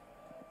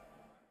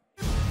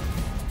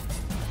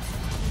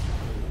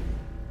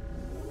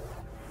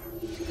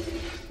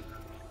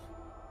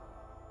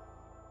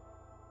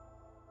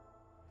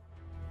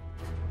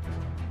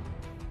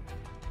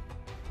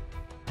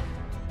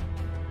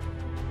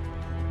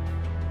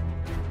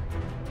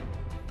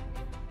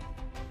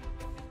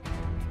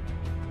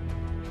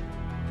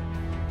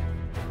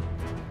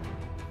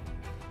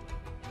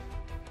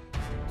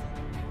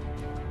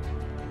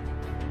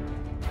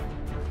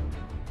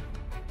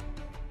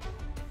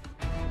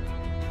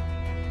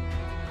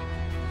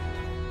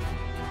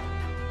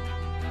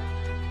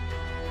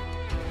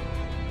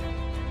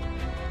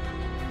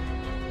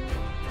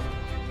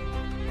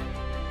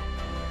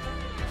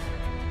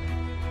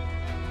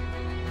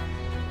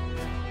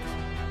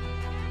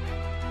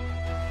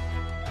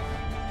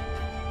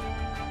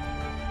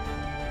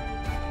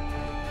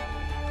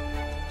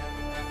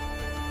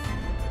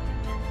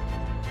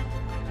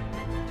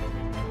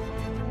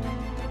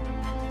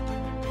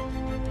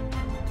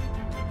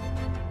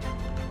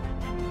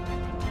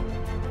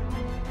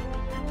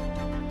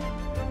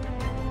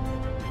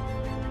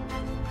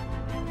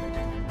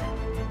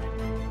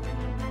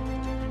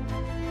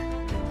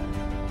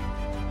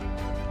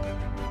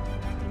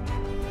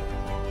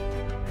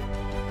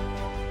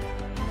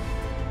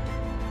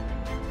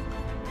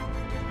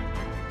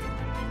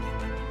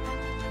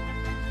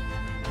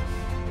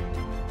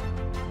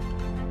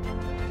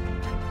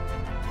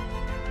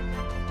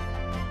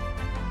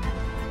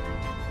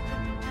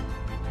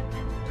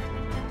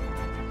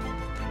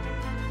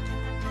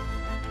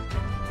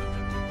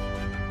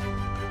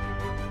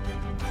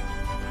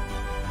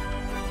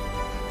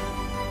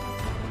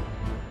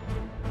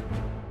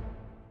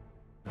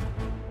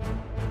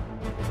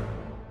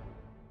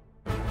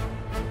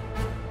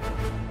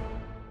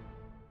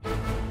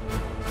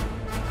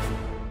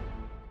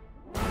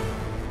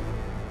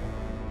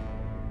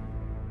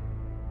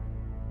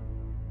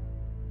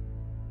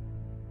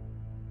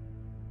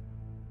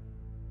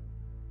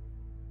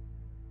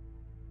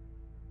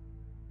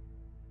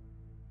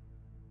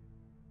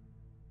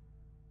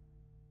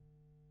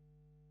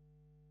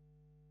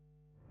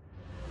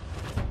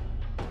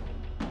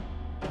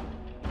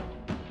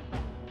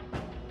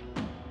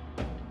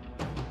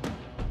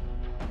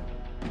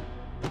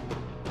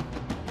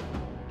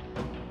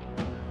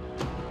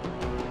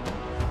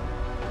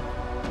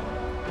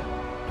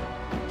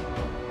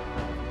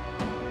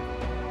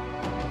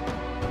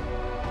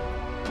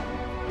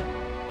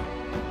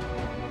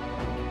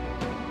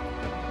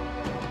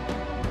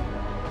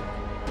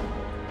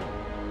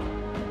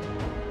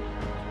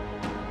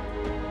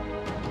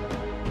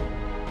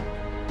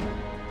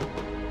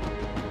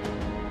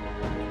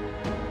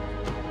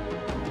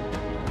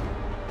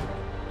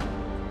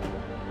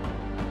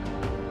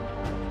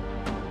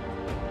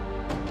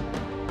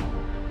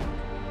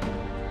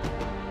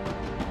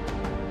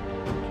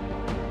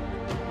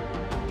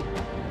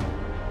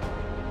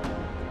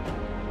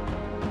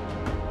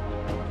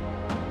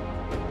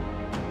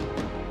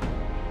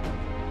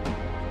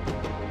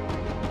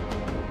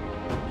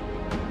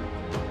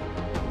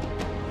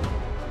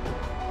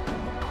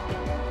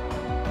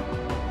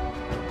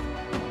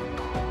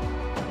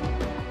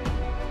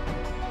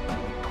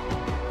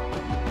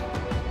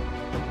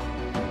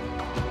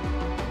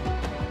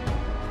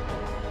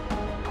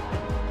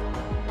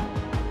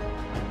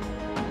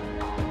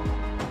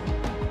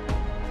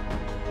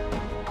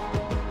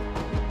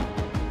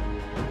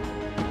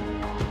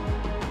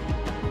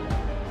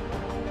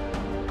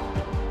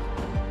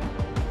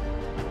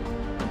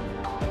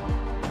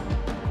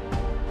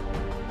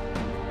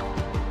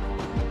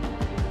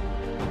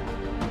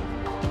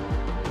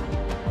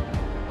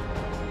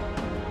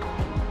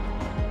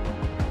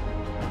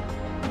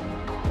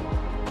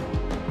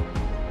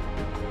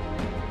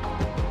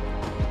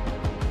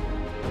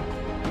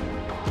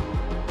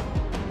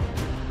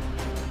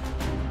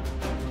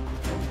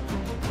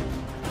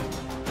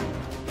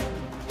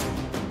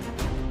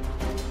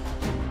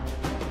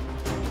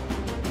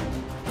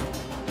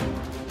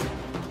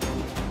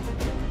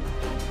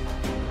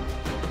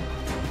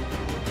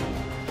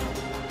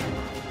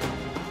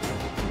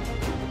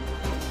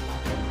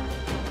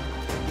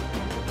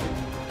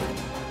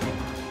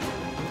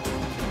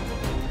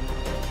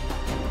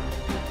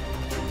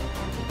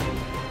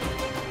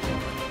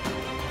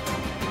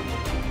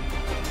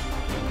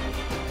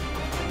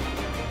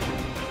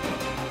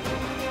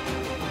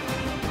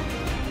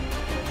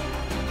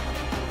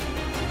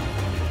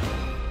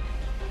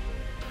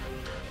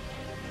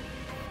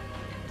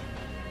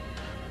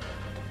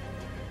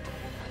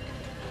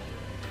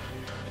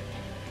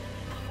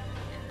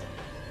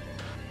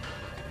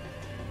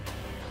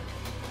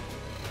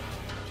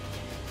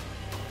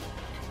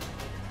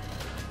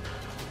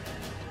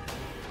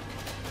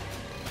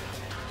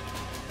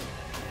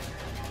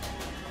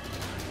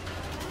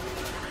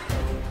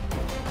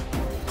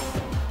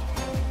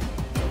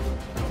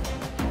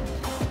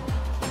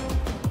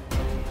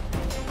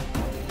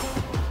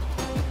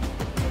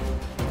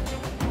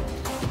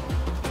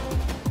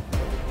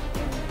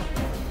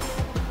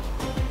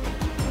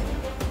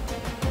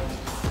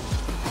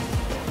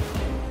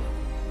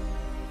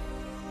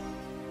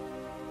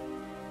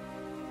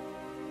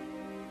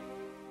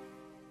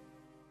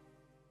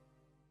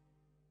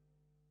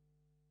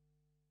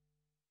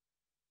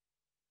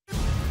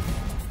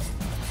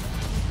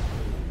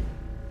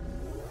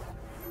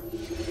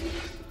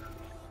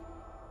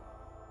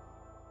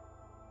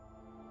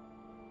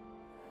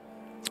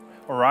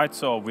 All right,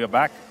 so we are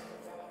back.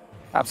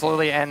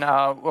 Absolutely, and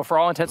for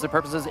all intents and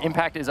purposes,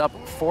 Impact is up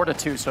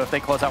 4-2, so if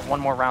they close out one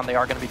more round, they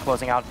are going to be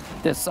closing out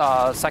this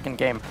second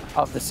game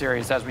of the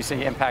series, as we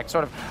see Impact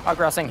sort of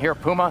aggressing here.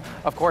 Puma,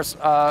 of course,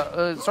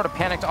 sort of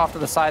panicked off to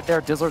the side there.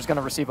 Dizzler's going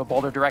to receive a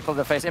boulder directly to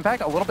the face.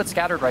 Impact a little bit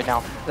scattered right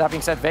now. That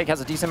being said, Vague has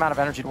a decent amount of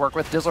energy to work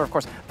with. Dizzler, of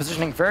course,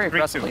 positioning very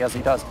aggressively as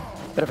he does.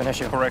 Bit of an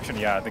issue. Correction,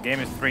 yeah, the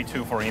game is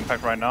 3-2 for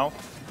Impact right now,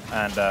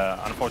 and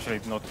unfortunately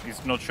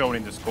it's not shown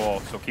in the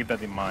score, so keep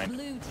that in mind.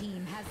 Blue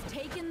team has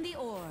taken the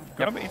orb.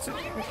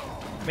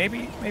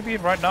 Maybe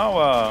right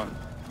now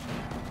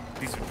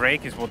this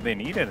break is what they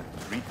needed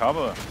to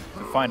recover,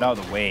 to find out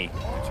a way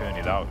to turn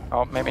it out.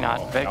 Oh, maybe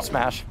not. Big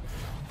smash.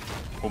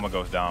 Puma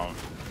goes down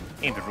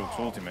into Rook's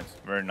ultimate.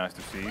 Very nice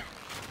to see.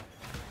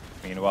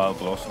 Meanwhile,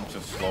 Blossom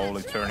just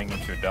slowly turning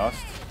into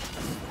dust.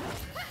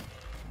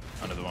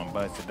 Another one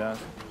bites the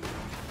dust.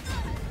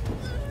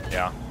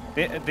 Yeah,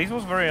 this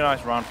was a very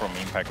nice run from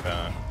Impact.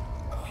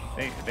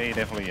 They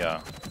definitely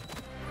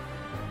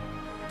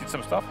did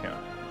some stuff here.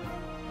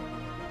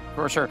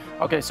 For sure.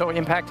 Okay, so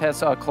Impact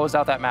has closed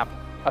out that map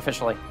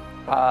officially.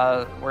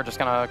 We're just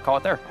going to call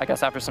it there. I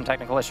guess after some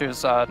technical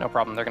issues, no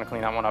problem. They're going to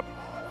clean that one up.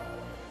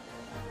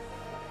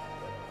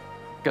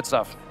 Good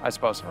stuff, I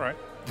suppose. All right.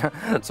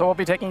 So we'll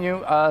be taking you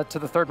to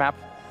the third map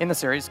in the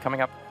series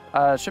coming up.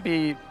 Should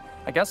be,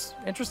 I guess,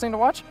 interesting to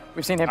watch.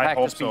 We've seen Impact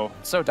just be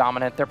so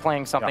dominant. They're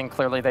playing something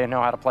clearly they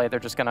know how to play. They're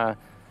just going to,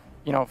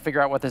 you know,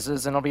 figure out what this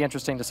is, and it'll be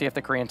interesting to see if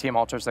the Korean team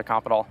alters their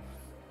comp at all.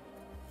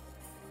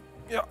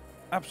 Yeah,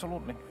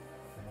 absolutely.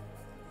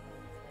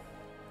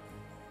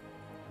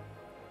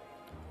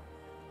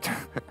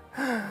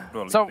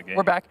 So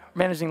we're back,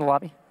 managing the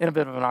lobby in a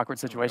bit of an awkward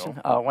situation.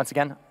 Once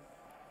again,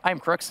 I am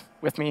Crooks.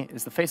 With me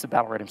is the face of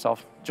Battlerite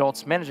himself,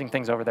 Jolt's, managing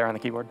things over there on the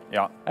keyboard.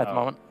 Yeah. At the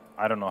moment.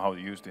 I don't know how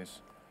to use this.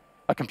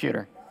 A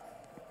computer.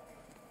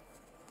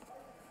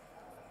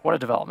 What a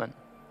development.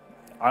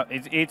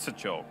 It's a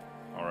joke,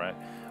 all right?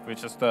 We're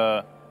just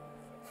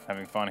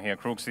having fun here.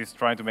 Crooks is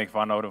trying to make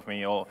fun out of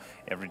me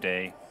every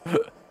day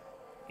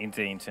in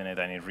the internet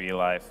and in real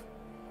life.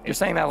 You're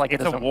saying that like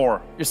it isn't. It's a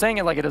war. You're saying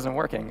it like it isn't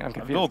working. I'm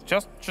confused. Look,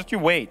 just you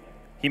wait.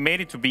 He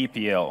made it to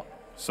BPL.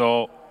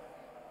 So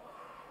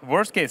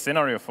worst case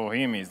scenario for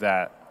him is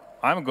that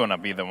I'm gonna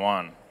be the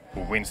one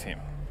who wins him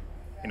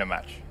in a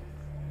match.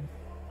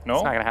 No?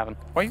 It's not gonna happen.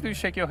 Why do you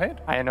shake your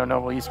head? I know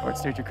Noble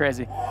Esports, dude. You're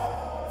crazy.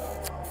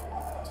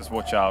 Just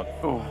watch out.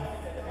 Ooh.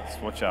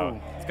 Just watch out.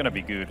 Ooh. It's gonna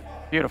be good.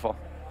 Beautiful.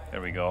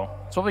 There we go.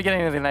 So we'll be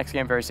getting into the next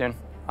game very soon.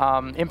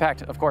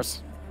 Impact, of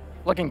course,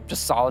 looking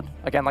just solid.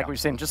 Again, like we've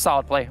seen, just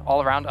solid play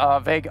all around.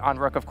 Vague on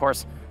Rook, of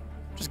course,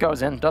 just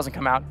goes in, doesn't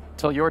come out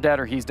till you're dead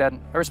or he's dead.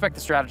 I respect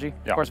the strategy.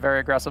 Of course, very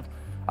aggressive.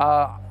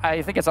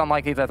 I think it's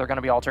unlikely that they're going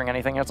to be altering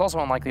anything. It's also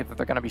unlikely that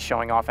they're going to be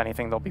showing off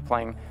anything they'll be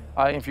playing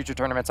in future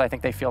tournaments. I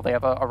think they feel they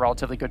have a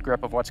relatively good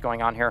grip of what's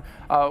going on here.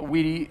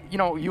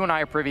 You and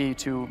I are privy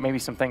to maybe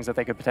some things that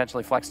they could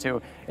potentially flex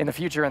to in the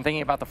future, and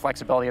thinking about the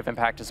flexibility of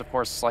Impact is, of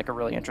course, like a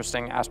really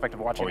interesting aspect of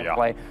watching them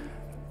play.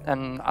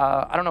 And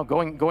I don't know,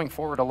 going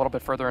forward a little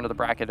bit further into the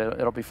bracket,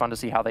 it'll be fun to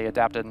see how they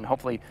adapted, and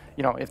hopefully,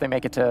 you know, if they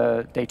make it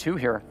to day 2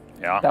 here,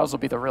 those will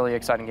be the really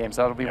exciting games.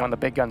 That'll be when the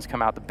big guns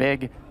come out, the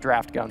big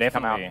draft guns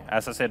come out.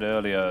 As I said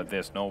earlier,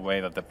 there's no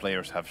way that the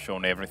players have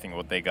shown everything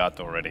what they got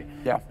already.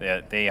 Yeah.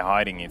 They're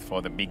hiding it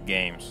for the big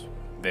games,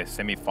 the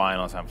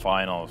semifinals and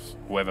finals,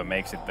 whoever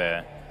makes it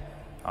there.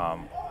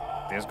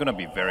 There's going to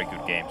be very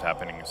good games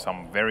happening.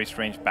 Some very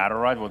strange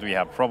Battlerite, what we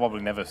have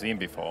probably never seen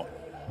before.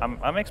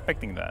 I'm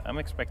expecting that. I'm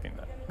expecting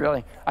that.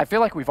 Really? I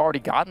feel like we've already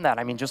gotten that.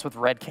 I mean, just with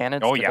Red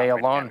Cannons today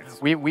alone,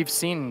 we've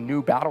seen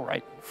new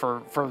Battlerite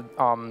for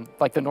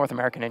like the North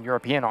American and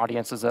European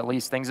audiences at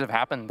least. Things have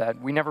happened that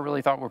we never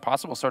really thought were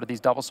possible, sort of these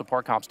double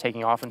support comps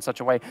taking off in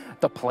such a way.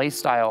 The play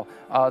style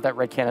that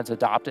Red Cannons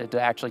adopted to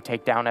actually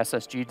take down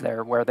SSG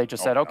there, where they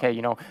just said, okay,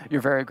 you know,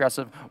 you're very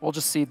aggressive. We'll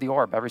just seed the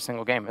orb every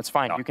single game. It's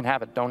fine. You can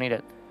have it. Don't need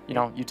it. You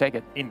know, you take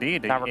it.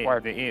 Indeed. Not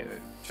required. They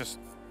just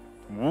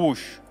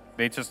whoosh.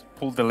 They just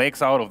pulled the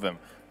legs out of them,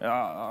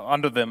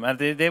 under them, and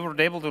they were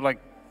able to like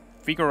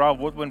figure out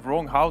what went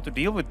wrong, how to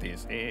deal with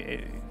this.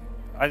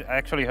 I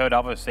actually heard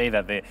others say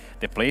that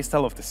the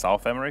playstyle of the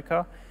South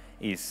America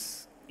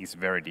is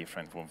very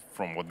different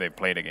from what they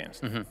played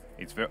against.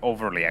 It's very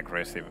overly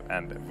aggressive,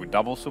 and with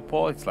double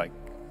support, it's like,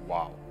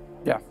 wow.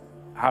 Yeah.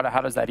 How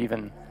does that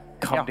even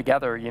come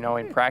together, you know,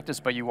 in practice?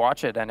 But you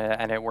watch it,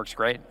 and it works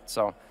great.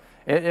 So.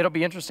 It'll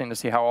be interesting to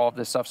see how all of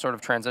this stuff sort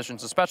of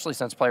transitions, especially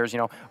since players, you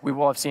know, we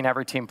will have seen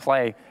every team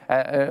play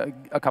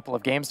a couple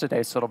of games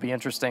today, so it'll be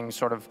interesting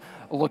sort of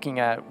looking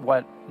at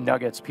what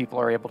nuggets people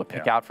are able to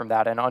pick out from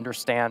that and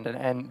understand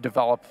and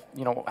develop,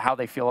 you know, how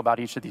they feel about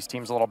each of these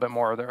teams a little bit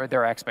more,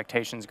 their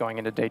expectations going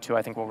into day 2.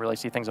 I think we'll really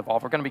see things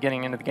evolve. We're going to be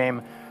getting into the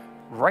game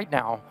right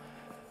now.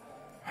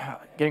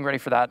 Getting ready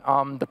for that.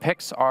 The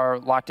picks are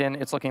locked in.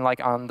 It's looking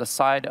like on the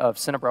side of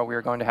SINABRO, we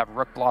are going to have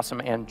Rook, Blossom,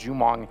 and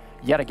Jumong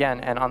yet again.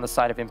 And on the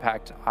side of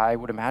Impact, I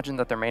would imagine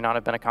that there may not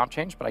have been a comp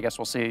change, but I guess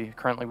we'll see.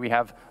 Currently, we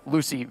have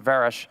Lucy,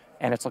 Varish,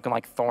 and it's looking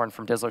like Thorn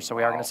from Dizzler, so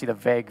we are going to see the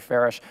Vague,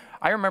 Varish.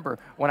 I remember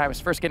when I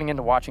was first getting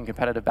into watching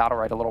competitive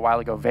Battlerite a little while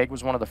ago, Vague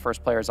was one of the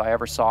first players I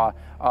ever saw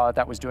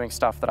that was doing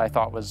stuff that I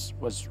thought was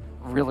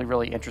really,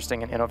 really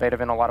interesting and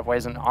innovative in a lot of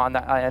ways, and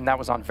that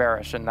was on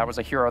Varish, and that was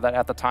a hero that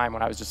at the time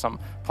when I was just some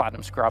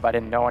platinum scrub, I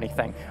didn't know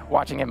anything.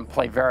 Watching him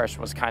play Varish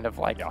was kind of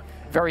like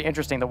very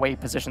interesting, the way he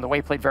positioned, the way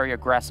he played very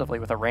aggressively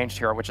with a ranged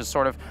hero, which is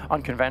sort of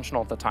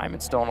unconventional at the time,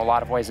 and still in a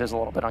lot of ways is a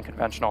little bit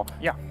unconventional.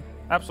 Yeah,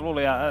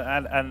 absolutely,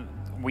 and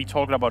we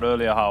talked about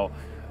earlier how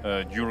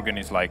Jurgen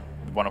is like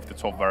one of the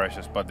top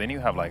Varishes, but then you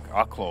have like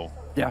Aklo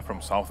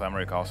from South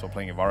America also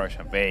playing a Varish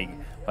and Vague.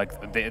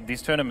 Like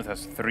this tournament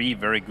has 3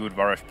 very good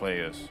Varish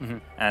players,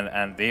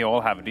 and they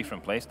all have a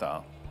different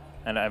playstyle.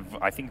 And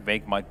I think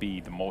Vague might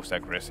be the most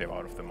aggressive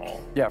out of them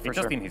all. Yeah, for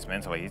sure. Just in his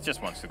mentality, he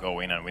just wants to go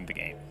in and win the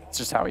game. It's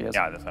just how he is.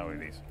 Yeah, that's how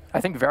it is. I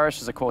think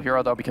Varish is a cool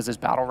hero, though, because his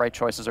Battlerite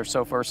choices are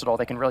so versatile.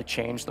 They can really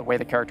change the way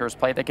the character is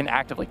played. They can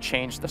actively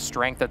change the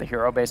strength of the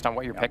hero based on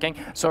what you're picking.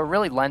 So it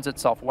really lends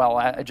itself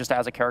well, just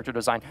as a character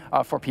design,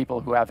 for people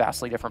who have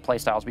vastly different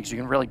playstyles, because you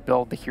can really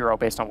build the hero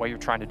based on what you're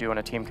trying to do in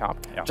a team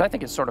comp, which I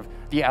think is sort of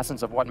the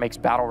essence of what makes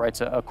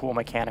Battlerites a cool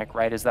mechanic,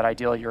 right? Is that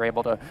ideally you're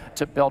able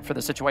to build for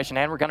the situation.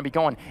 And we're going to be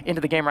going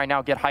into the game right now.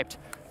 Get hyped.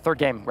 Third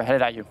game, we're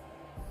headed at you.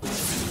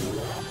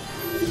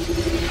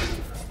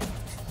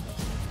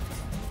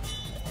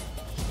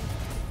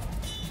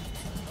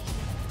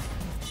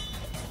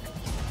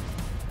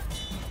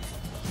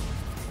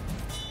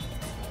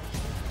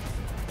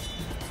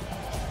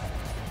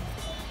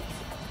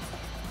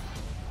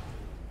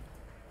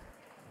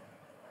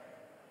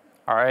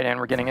 All right, and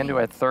we're getting into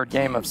a third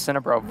game of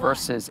SINABRO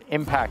versus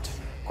Impact.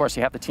 Of course,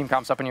 you have the team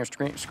comps up on your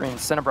screen.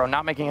 SINABRO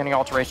not making any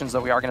alterations, though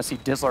we are going to see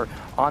Dizzler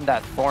on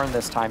that Thorn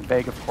this time.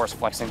 Vague, of course,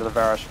 flexing to the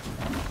Varish.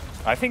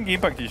 I think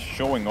Impact is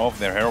showing off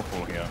their hero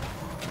pool here.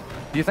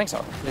 Do you think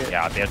so?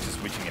 Yeah, they're just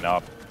switching it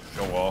up,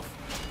 show off.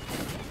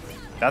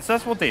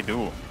 That's what they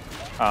do.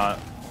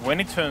 When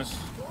it turns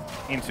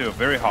into a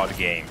very hard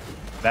game,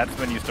 that's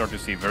when you start to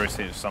see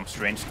some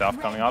strange stuff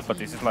coming out. But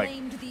this is like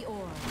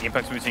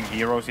Impact switching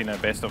heroes in a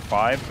best of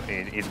 5.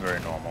 It is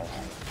very normal.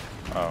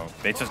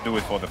 They just do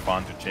it for the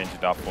fun to change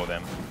it up for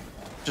them.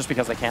 Just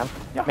because they can?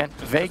 Yeah. Man,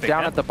 Vague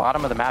down at the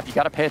bottom of the map, you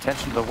got to pay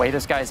attention to the way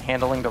this guy is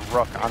handling the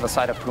Rook on the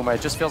side of Puma.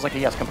 It just feels like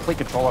he has complete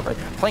control over it.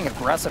 Playing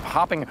aggressive,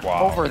 hopping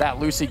over that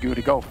Lucy Goo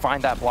to go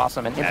find that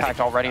Blossom, and Impact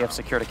already have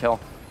secured a kill.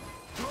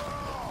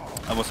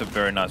 That was a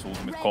very nice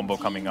ultimate combo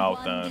coming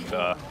out, and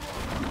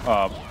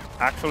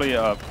actually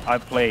I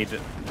played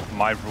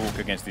my Rook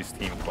against this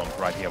team comp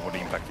right here, what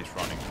Impact is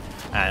running.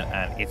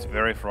 And it's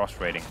very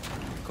frustrating,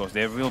 because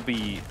there will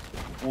be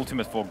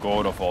ultimate for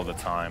God of all the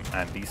time,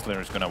 and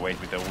Dizzler is going to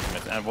wait with the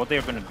ultimate. And what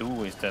they're going to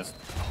do is just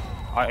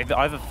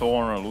either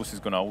Thorn or Lucy is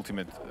going to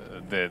ultimate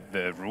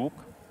the Rook,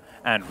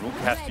 and Rook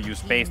has to use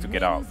space to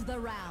get out.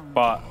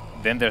 But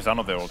then there's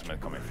another ultimate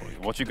coming for you.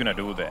 What you going to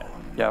do there?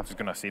 Yeah. Just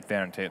going to sit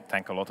there and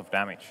tank a lot of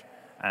damage.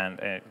 And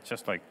it's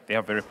just like they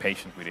are very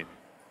patient with it,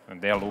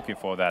 and they are looking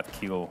for that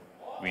kill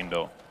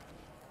window.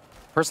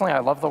 Personally, I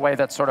love the way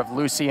that sort of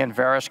Lucy and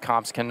Varish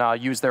comps can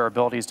use their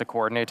abilities to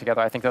coordinate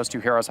together. I think those two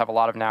heroes have a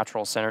lot of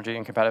natural synergy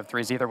in competitive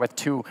threes, either with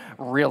 2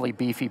 really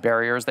beefy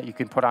barriers that you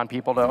can put on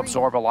people to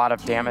absorb a lot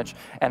of damage.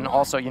 And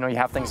also, you know, you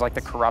have things like the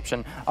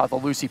Corruption, the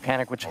Lucy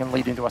Panic, which can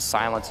lead into a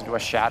Silence, into a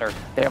Shatter.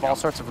 They have all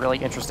sorts of really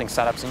interesting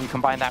setups, and you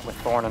combine that with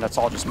Thorn, and it's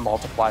all just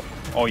multiplied.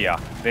 Oh yeah,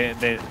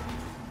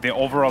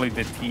 overall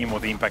the team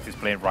what the Impact is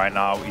playing right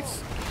now,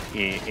 it's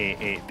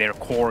their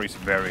core is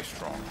very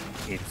strong.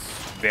 It's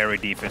very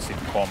defensive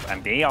comp,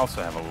 and they also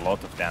have a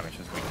lot of damage,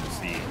 as we can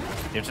see.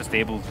 They're just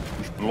able to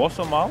push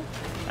Blossom out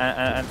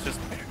and just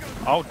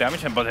out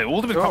damage him, but the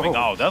ultimate coming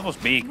out, that was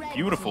big,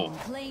 beautiful.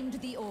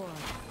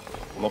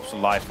 Lobster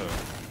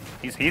Life,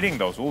 he's hitting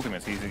those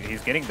ultimates,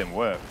 he's getting them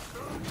work.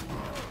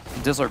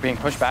 Dizzler being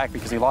pushed back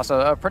because he lost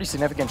a pretty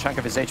significant chunk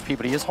of his HP,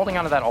 but he is holding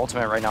on to that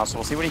ultimate right now, so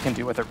we'll see what he can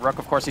do with it. Rook,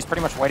 of course, he's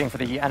pretty much waiting for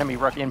the enemy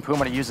Rook in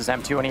Puma to use his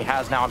M2, and he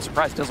has now. I'm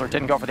surprised Dizzler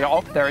didn't go for the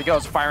ult. There he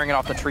goes, firing it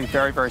off the tree.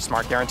 Very, very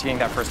smart, guaranteeing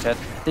that first hit.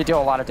 They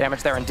deal a lot of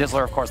damage there, and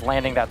Dizzler, of course,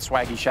 landing that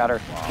swaggy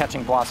shatter,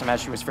 catching Blossom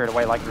as she was feared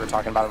away, like we were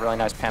talking about. A really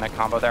nice panic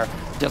combo there.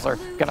 Dizzler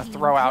gonna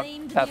throw out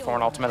that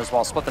Thorn ultimate as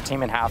well, split the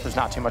team in half. There's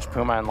not too much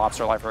Puma and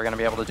Lobster Life we're gonna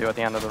be able to do at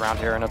the end of the round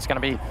here, and it's gonna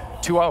be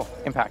 2-0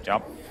 Impact.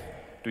 Yep.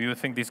 Do you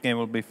think this game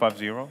will be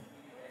 5-0?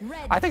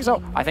 I think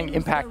so. I think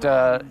Impact,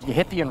 you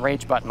hit the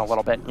enrage button a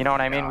little bit. You know what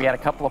I mean? We had a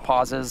couple of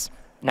pauses.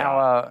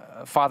 Now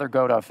Father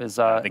Godov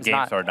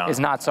is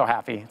not so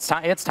happy.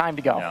 It's time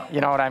to go. Yeah.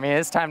 You know what I mean?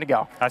 It's time to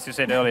go. As you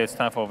said earlier, it's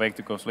time for Vague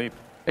to go sleep.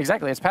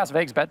 Exactly. It's past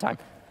Vague's bedtime.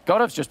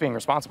 Godov's just being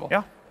responsible.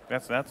 Yeah,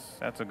 that's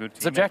a good team.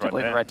 It's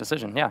objectively the right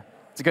decision. Yeah,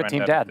 it's a good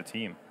team dad. The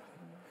team.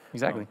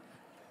 Exactly.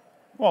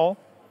 Well,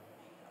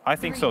 I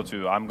think so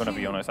too. I'm gonna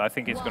be honest. I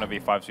think it's gonna be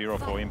 5-0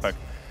 for Impact,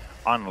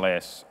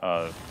 unless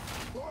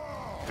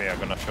they are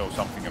gonna show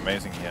something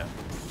amazing here.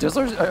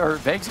 Dizzler's, or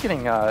Vague's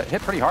getting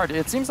hit pretty hard.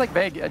 It seems like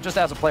Vague, just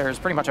as a player, is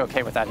pretty much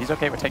okay with that. He's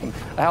okay with taking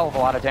a hell of a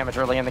lot of damage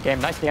early in the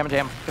game. Nice damage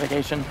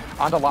amplification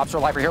onto Lobster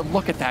Lifer here.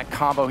 Look at that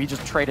combo. He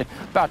just traded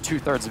about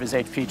 2/3 of his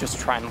HP just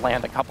to try and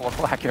land a couple of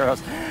black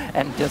arrows.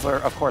 And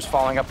Dizzler, of course,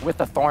 following up with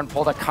the Thorn,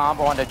 pulled a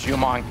combo onto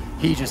Jumong.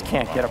 He just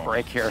can't get a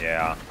break here.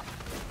 Yeah,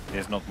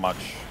 there's not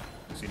much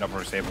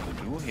SINABRO is able to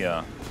do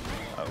here.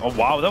 Oh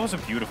wow, that was a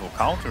beautiful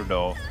counter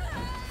though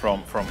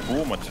from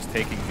Puma, just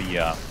taking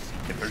the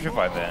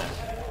Petrify there.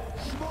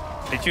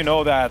 Did you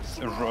know that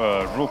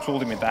Rook's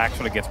ultimate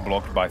actually gets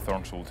blocked by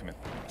Thorn's ultimate?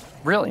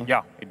 Really?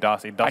 Yeah, it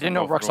does. It does. I didn't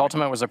know Rook's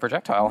ultimate was a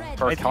projectile,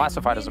 or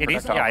classified as a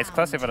projectile. Yeah, it's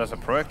classified as a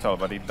projectile,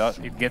 but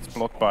it gets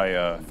blocked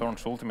by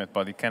Thorn's ultimate,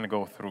 but it can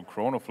go through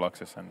Chrono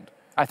Fluxes and.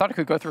 I thought it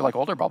could go through like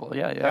Older Bubble.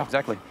 Yeah,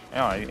 exactly.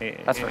 Yeah,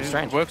 that's very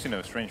strange. It works in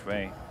a strange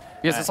way.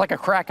 Because it's like a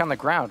crack on the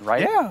ground,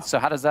 right? Yeah. So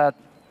how does that?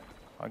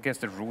 I guess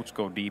the roots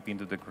go deep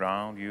into the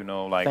ground, you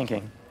know, like.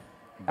 Thinking.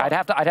 I'd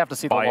have to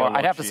see the lore.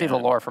 I'd have to see the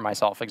lore for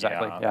myself,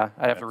 exactly. Yeah,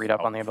 I'd have to read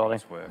up on the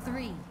ability.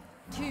 3,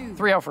 2,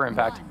 3-0 for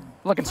Impact.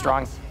 Looking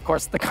strong. Of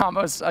course, the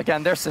combos,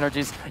 again, they're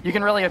synergies. You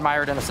can really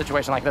admire it in a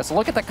situation like this.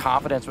 Look at the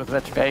confidence with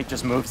which Vague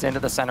just moves into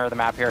the center of the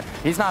map here.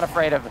 He's not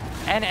afraid of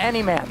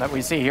any man that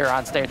we see here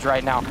on stage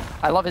right now.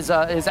 I love his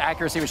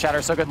accuracy with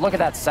Shatter, so good. Look at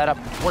that setup,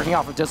 working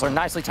off of Dizzler.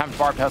 Nicely timed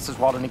Barb Test as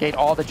well to negate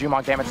all the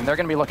Jumong damage, and they're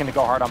going to be looking to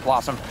go hard on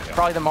Blossom.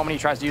 Probably the moment he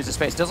tries to use his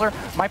space. Dizzler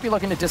might be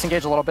looking to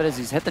disengage a little bit as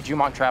he's hit the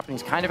Jumong trap, and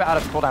he's kind of out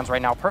of cooldowns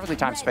right now. Perfectly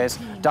timed space,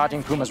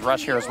 dodging Puma's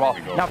rush here as well.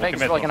 Now Vague's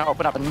really going to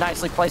open up a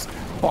nicely placed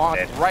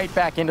bonk right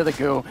back into the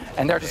goo,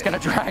 and they're just going to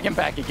drag him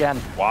back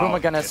again. Wow. Puma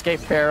going to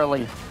escape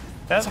barely.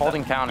 That's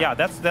holding counter. Yeah,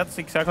 that's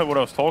exactly what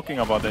I was talking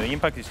about. The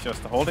Impact is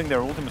just holding their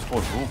ultimates for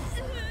Rook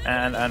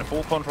and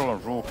full control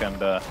on Rook. And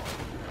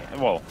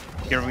well,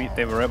 here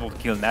they were able to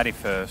kill Natty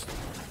first,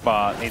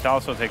 but it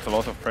also takes a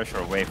lot of pressure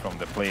away from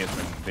the players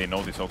when they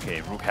notice,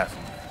 okay, Rook has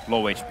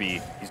low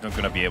HP, he's not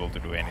going to be able to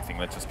do anything.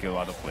 Let's just kill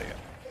other player.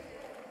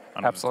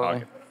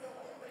 Absolutely.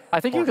 I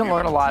think you can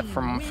learn a lot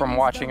from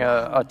watching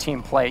a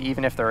team play,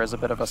 even if there is a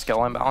bit of a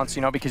skill imbalance,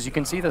 you know, because you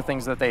can see the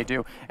things that they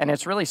do. And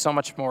it's really so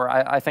much more,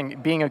 I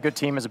think being a good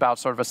team is about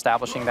sort of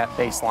establishing that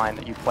baseline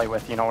that you play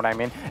with, you know what I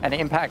mean? And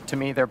Impact, to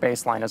me, their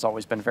baseline has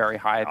always been very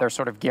high. Their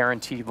sort of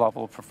guaranteed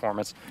level of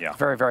performance,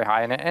 very, very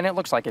high. And it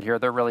looks like it here.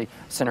 They're really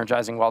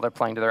synergizing well. They're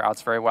playing to their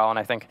outs very well. And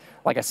I think,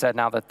 like I said,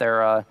 now that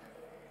they're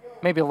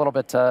maybe a little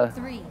bit...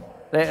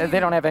 They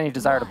don't have any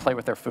desire to play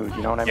with their food,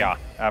 you know what I mean? Yeah,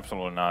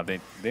 absolutely not.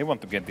 They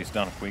want to get this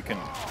done quick, and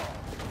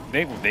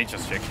they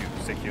just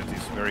secure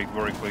this very,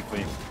 very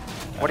quickly.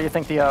 What do you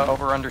think the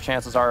over-under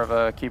chances are of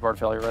a keyboard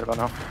failure right about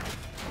now?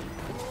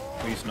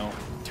 Please no.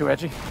 Too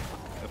edgy?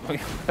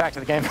 Back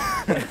to the game.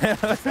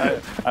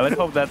 Let's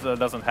hope that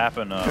doesn't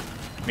happen.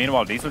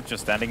 Meanwhile, these are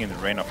just standing in the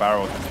rain of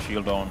arrows with the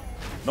shield on,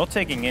 not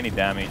taking any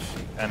damage.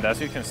 And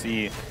as you can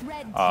see,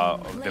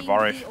 the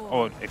Varish,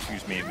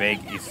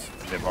 Vague is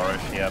the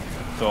Varish here.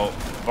 So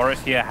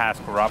Varish here has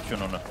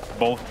corruption on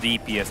both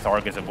DPS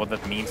targets, and what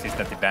that means is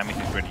that the damage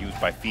is reduced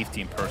by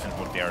 15%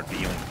 what they are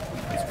dealing.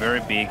 It's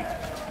very big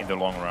in the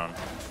long run.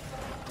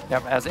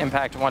 Yep, as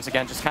Impact once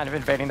again just kind of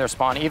invading their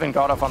spawn. Even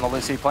Godov on the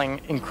Lucy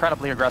playing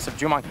incredibly aggressive.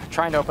 Jumong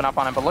trying to open up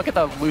on him, but look at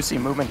the Lucy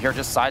movement here,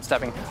 just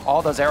sidestepping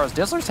all those arrows.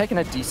 Dizzler's taking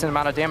a decent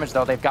amount of damage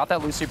though. They've got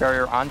that Lucy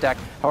barrier on deck.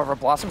 However,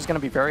 Blossom's going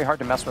to be very hard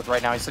to mess with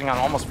right now. He's sitting on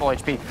almost full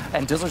HP,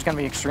 and Dizzler's going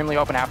to be extremely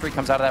open after he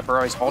comes out of that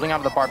burrow. He's holding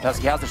onto the Barb Test.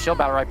 He has the shield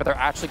Battlerite, but they're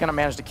actually going to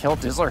manage to kill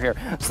Dizzler here.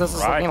 So this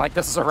is looking like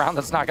this is a round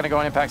that's not going to go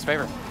in Impact's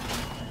favor.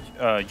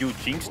 You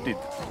jinxed it.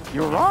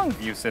 You were wrong.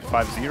 You said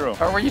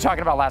 5-0. Or were you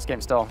talking about last game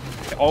still?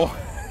 Oh.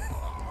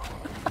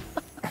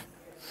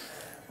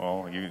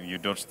 Oh, you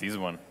dodged this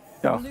one.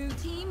 No.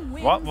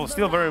 Well,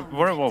 still very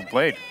well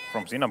played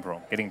from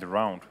SINABRO, getting the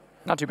round.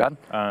 Not too bad.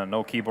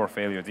 No keyboard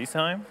failure this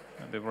time.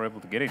 They were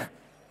able to get it.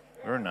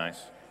 Very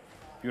nice.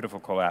 Beautiful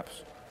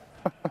collapse.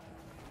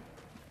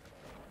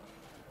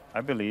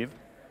 I believe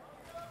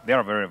they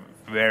are very,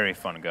 very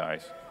fun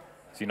guys.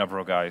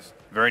 SINABRO guys,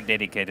 very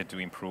dedicated to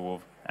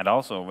improve, and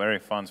also very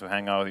fun to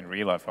hang out in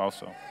real life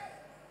also.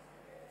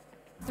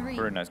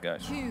 Very nice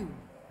guys.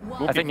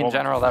 I think in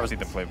general that was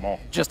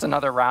just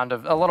another round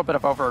of a little bit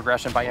of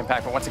over-aggression by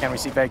Impact, but once again we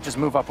see Vague just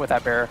move up with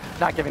that barrier,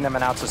 not giving them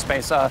an ounce of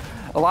space. A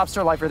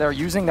Lobster Lifer there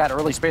using that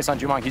early space on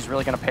Jumong. He's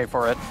really going to pay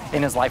for it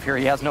in his life here.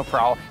 He has no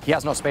prowl, he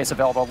has no space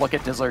available. Look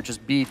at Dizzler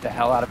just beat the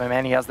hell out of him,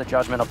 and he has the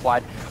Judgment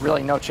applied.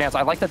 Really no chance.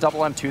 I like the double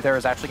M2 there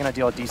is actually going to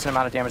deal a decent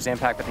amount of damage to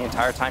Impact, but the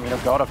entire time, you know,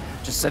 Godov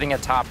just sitting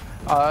at top,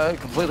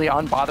 completely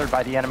unbothered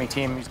by the enemy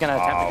team. He's going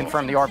to attempt to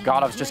confirm the orb.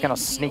 Godov's just going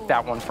to sneak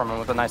that one from him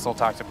with a nice little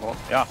toxic bolt.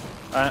 Yeah,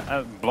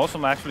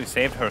 Blossom actually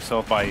saved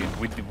herself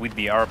with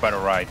the R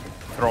Battlerite,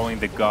 throwing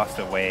the gust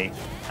away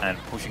and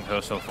pushing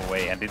herself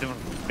away, and it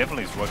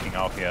definitely is working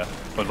out here.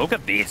 But look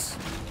at this,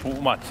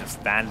 Puma just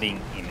standing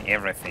in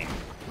everything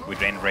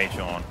with Enrage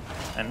on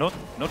and not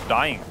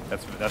dying.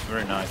 That's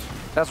very nice.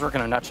 That's Rook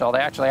in a nutshell. They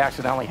actually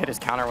accidentally hit his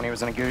counter when he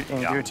was in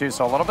goo too,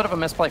 so a little bit of a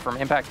misplay from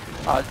Impact.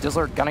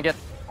 Dizzler gonna get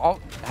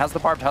has the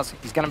barbed husk.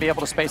 He's going to be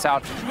able to space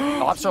out.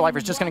 Lobster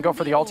Lifer's just going to go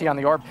for the ulti on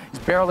the orb. He's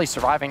barely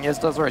surviving. Is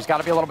Dizzler. He's got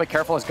to be a little bit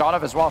careful. As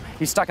Godov as well.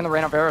 He's stuck in the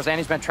rain of arrows, and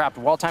he's been trapped.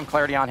 Well-timed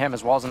clarity on him,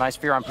 as well as a nice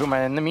fear on Puma.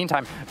 In the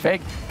meantime,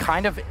 Veg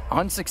kind of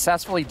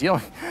unsuccessfully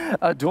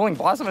dueling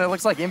Blossom, and it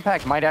looks like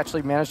Impact might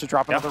actually manage to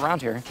drop another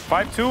round here.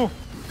 5-2.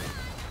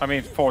 I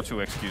mean,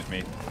 4-2, excuse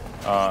me.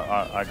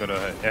 I got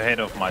ahead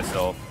of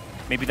myself.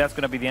 Maybe that's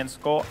going to be the end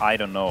score? I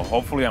don't know.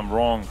 Hopefully I'm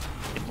wrong.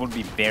 It would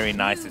be very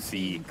nice to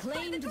see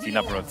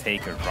SINABRO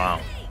take a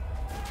round.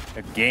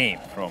 A game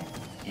from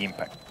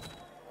Impact.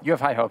 You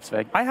have high hopes,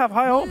 Veg. I have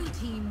high hope.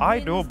 I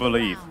do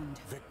believe.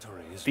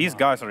 These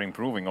guys are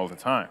improving all the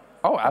time.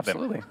 Oh,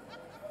 absolutely.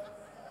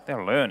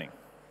 They're learning.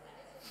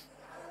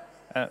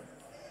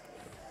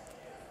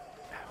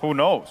 Who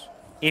knows?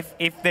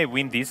 If they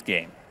win this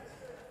game,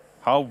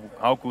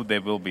 how good they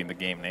will be in the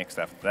game next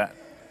after that.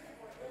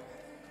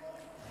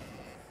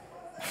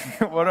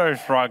 What are you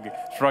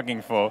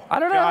shrugging for? I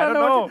don't know. Yeah, I don't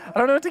know. I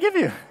don't know what to give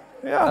you.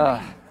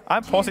 Yeah.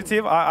 I'm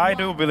positive. I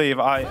do believe.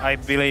 I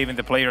believe in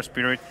the player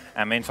spirit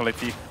and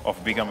mentality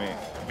of becoming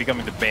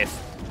the best.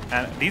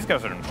 And these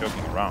guys aren't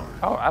joking around.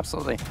 Oh,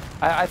 absolutely.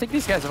 I think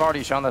these guys have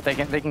already shown that they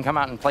can come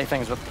out and play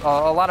things with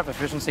a lot of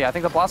efficiency. I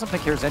think the Blossom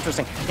pick here is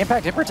interesting.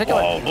 Impact in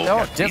particular. Oh,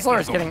 Dizzler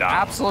is getting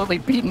absolutely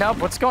beaten up.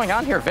 What's going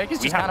on here? Vegas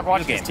just kind of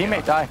watching his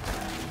teammate die.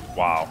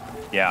 Wow.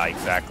 Yeah,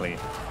 exactly.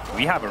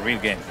 We have a real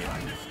game here.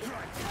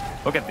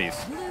 Look at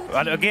this.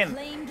 And again,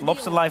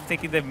 Lobster Life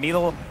taking the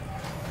middle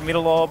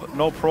orb,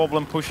 no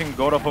problem, pushing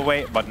Godov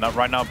away. But not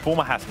right now,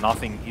 Puma has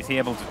nothing. Is he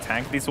able to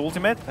tank this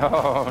ultimate?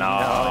 Oh,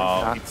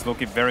 no, it's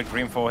looking very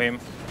grim for him.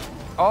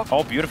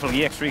 Oh, beautiful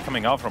EX3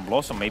 coming out from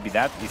Blossom. Maybe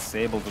that is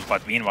able to.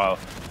 But meanwhile,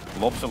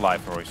 Lobster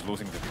Life is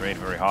losing the trade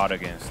very hard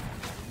against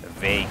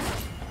Vague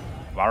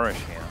Varish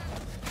here.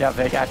 Yeah,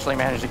 Vig actually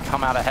managed to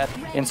come out ahead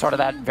in sort of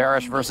that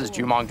Varish versus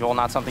Jumong duel.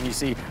 Not something you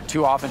see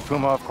too often.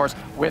 Puma, of course,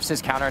 whiffs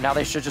his counter. Now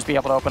they should just be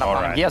able to open up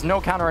on him. He has no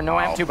counter and no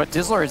M2, but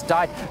Dizzler has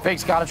died.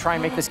 Vig's got to try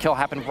and make this kill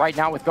happen right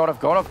now with Godov.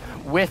 Godov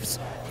whiffs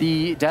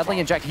the deadly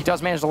inject. He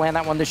does manage to land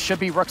that one. This should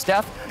be Rook's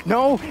death.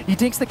 No, he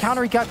dinks the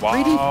counter. He got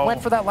greedy.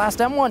 Went for that last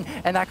M1,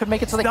 and that could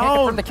make it so they can't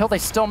confirm the kill. They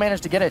still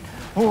managed to get it.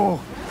 Ooh.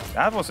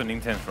 That was an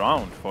intense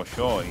round for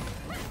sure.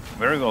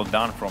 Very well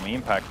done from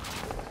Impact.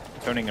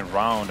 Turning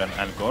around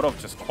and Godov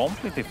just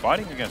completely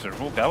fighting against the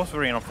Rook. That was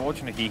very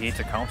unfortunate. He hits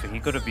a counter. He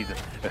could have been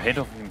ahead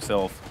of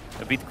himself,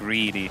 a bit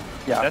greedy.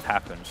 Yeah. That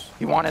happens.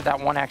 He wanted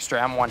that one extra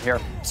M1 here.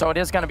 So it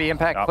is going to be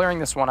Impact clearing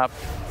this one up.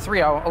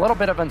 3-0, a little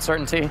bit of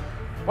uncertainty.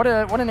 What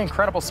an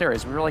incredible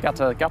series. We really got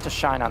to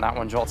shine on that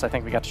one, Jolts. I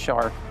think we got to show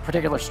our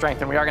particular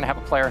strength, and we are going to have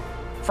a player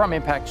from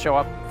Impact show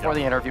up for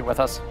the interview with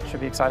us.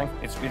 Should be exciting.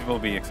 It will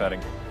be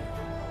exciting.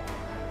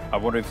 I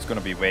wonder if it's going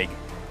to be Wake.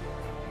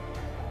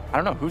 I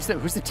don't know. Who's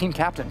the team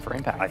captain for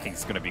Impact? I think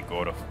it's going to be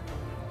Godov.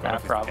 Yeah,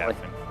 probably.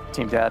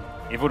 Team Dad.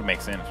 It would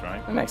make sense,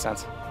 right? It makes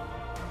sense.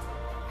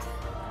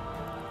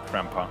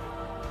 Grandpa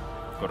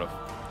Godov.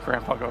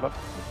 Grandpa Godov.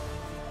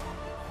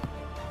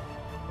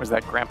 Was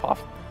that Grandpa?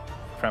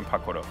 Grandpa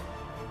Godov.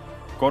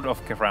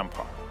 Godov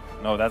Grandpa.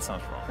 No, that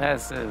sounds wrong.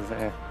 This is.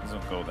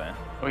 Doesn't go there.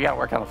 We got to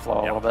work on the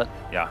flow a little bit.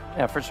 Yeah.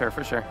 Yeah, for sure,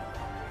 for sure.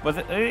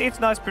 But it's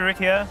nice spirit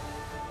here.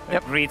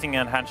 Yep. Greeting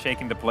and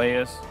handshaking the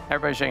players.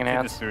 Everybody's shaking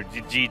hands.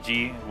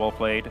 GG, well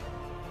played.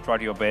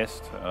 Tried your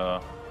best.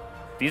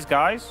 These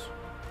guys,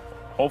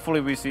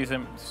 hopefully we see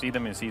them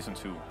in Season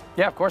 2.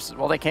 Yeah, of course.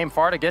 Well, they came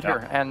far to get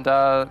here, and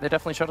they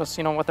definitely showed us,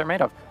 what they're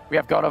made of. We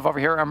have Godov over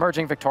here,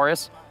 emerging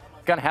victorious.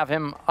 Gonna have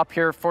him up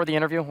here for the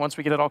interview once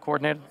we get it all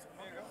coordinated.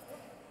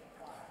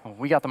 Oh,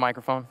 we got the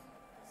microphone.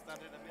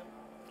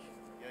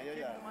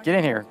 Get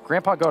in here.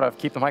 Grandpa Godov,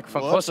 keep the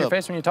microphone close to your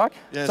face when you talk.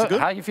 Yeah, so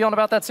how are you feeling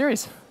about that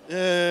series?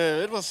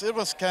 It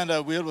was kind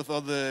of weird with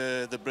all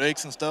the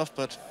breaks and stuff,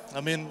 but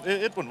I mean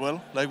it went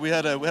well. Like we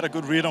had a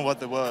good read on what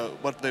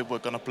they were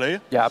gonna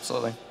play. Yeah,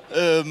 absolutely.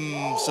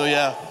 So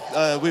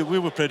yeah, we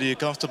were pretty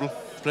comfortable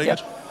playing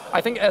it. I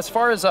think as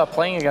far as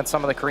playing against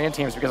some of the Korean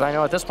teams, because I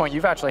know at this point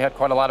you've actually had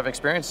quite a lot of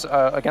experience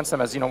against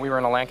them. As you know, we were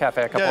in a LAN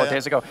cafe a couple of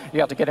days ago. You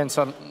got to get in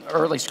some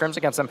early scrims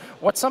against them.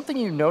 What's something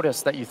you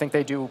notice that you think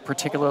they do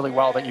particularly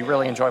well that you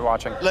really enjoy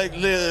watching?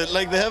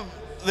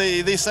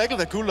 They cycle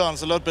their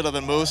cooldowns a lot better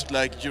than most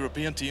like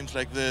European teams,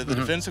 like the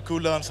defensive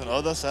cooldowns on the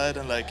other side,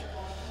 and like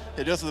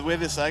just the way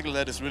they cycle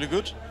that is really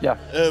good. Yeah.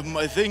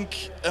 I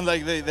think, and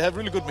like they have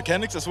really good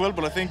mechanics as well,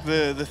 but I think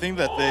the thing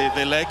that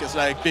they lack is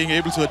like being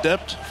able to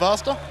adapt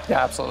faster.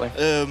 Yeah, absolutely.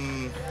 I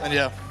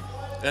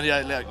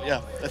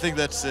think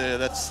that's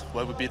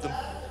why we beat them.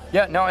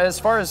 Yeah, now as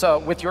far as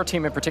with your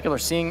team in particular,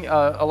 seeing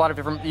a lot of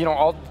different,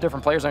 all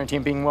different players on your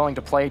team being willing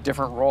to play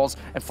different roles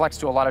and flex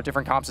to a lot of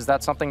different comps, is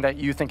that something that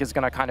you think is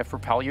going to kind of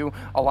propel you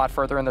a lot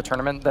further in the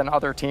tournament than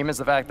other team? Is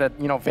the fact that,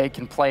 Vague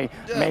can play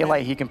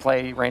melee, he can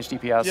play ranged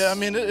DPS? Yeah, I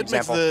mean, it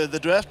makes the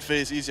draft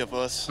phase easier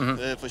for us,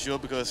 for sure,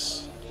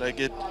 because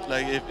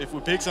if we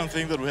pick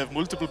something that we have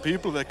multiple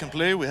people that can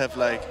play, we have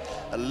like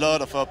a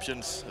lot of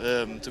options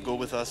to go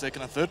with our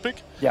second and third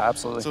pick. Yeah,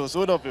 absolutely.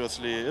 So it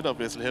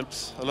obviously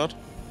helps a lot.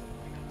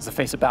 Does the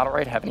face of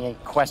Battlerite have any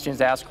questions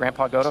to ask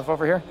Grandpa Godov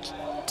over here?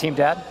 Team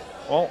Dad?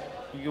 Well,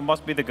 you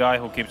must be the guy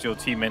who keeps your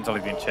team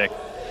mentally in check.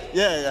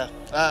 Yeah.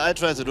 I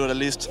try to do it at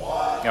least.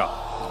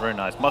 Yeah, it's very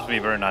nice. Must be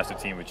very nice to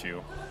team with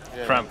you.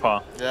 Yeah.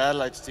 Grandpa. Yeah, I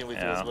like to team with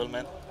you as well,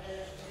 man.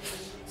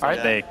 All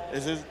right. Yeah.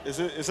 Is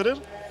it?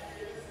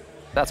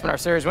 That's been our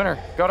series winner.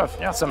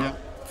 Godov, some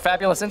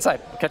fabulous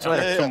insight. We'll catch you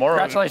later. Yeah. Tomorrow,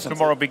 Congratulations.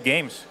 tomorrow, big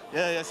games.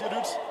 Yeah, see you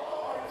dudes.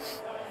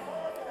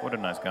 What a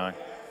nice guy.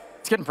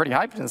 It's getting pretty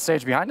hyped in the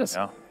stage behind us.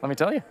 Yeah. Let me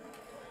tell you.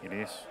 It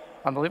is.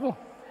 Unbelievable.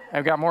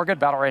 And we got more good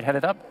Battlerite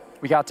headed up.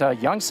 We got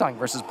Youngsung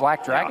versus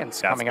Black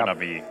Dragons coming up.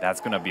 That's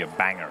gonna be a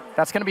banger.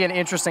 That's going to be an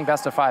interesting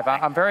best of 5.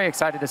 I'm very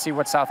excited to see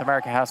what South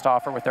America has to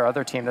offer with their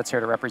other team that's here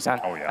to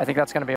represent. Oh, yeah. I think that's going to be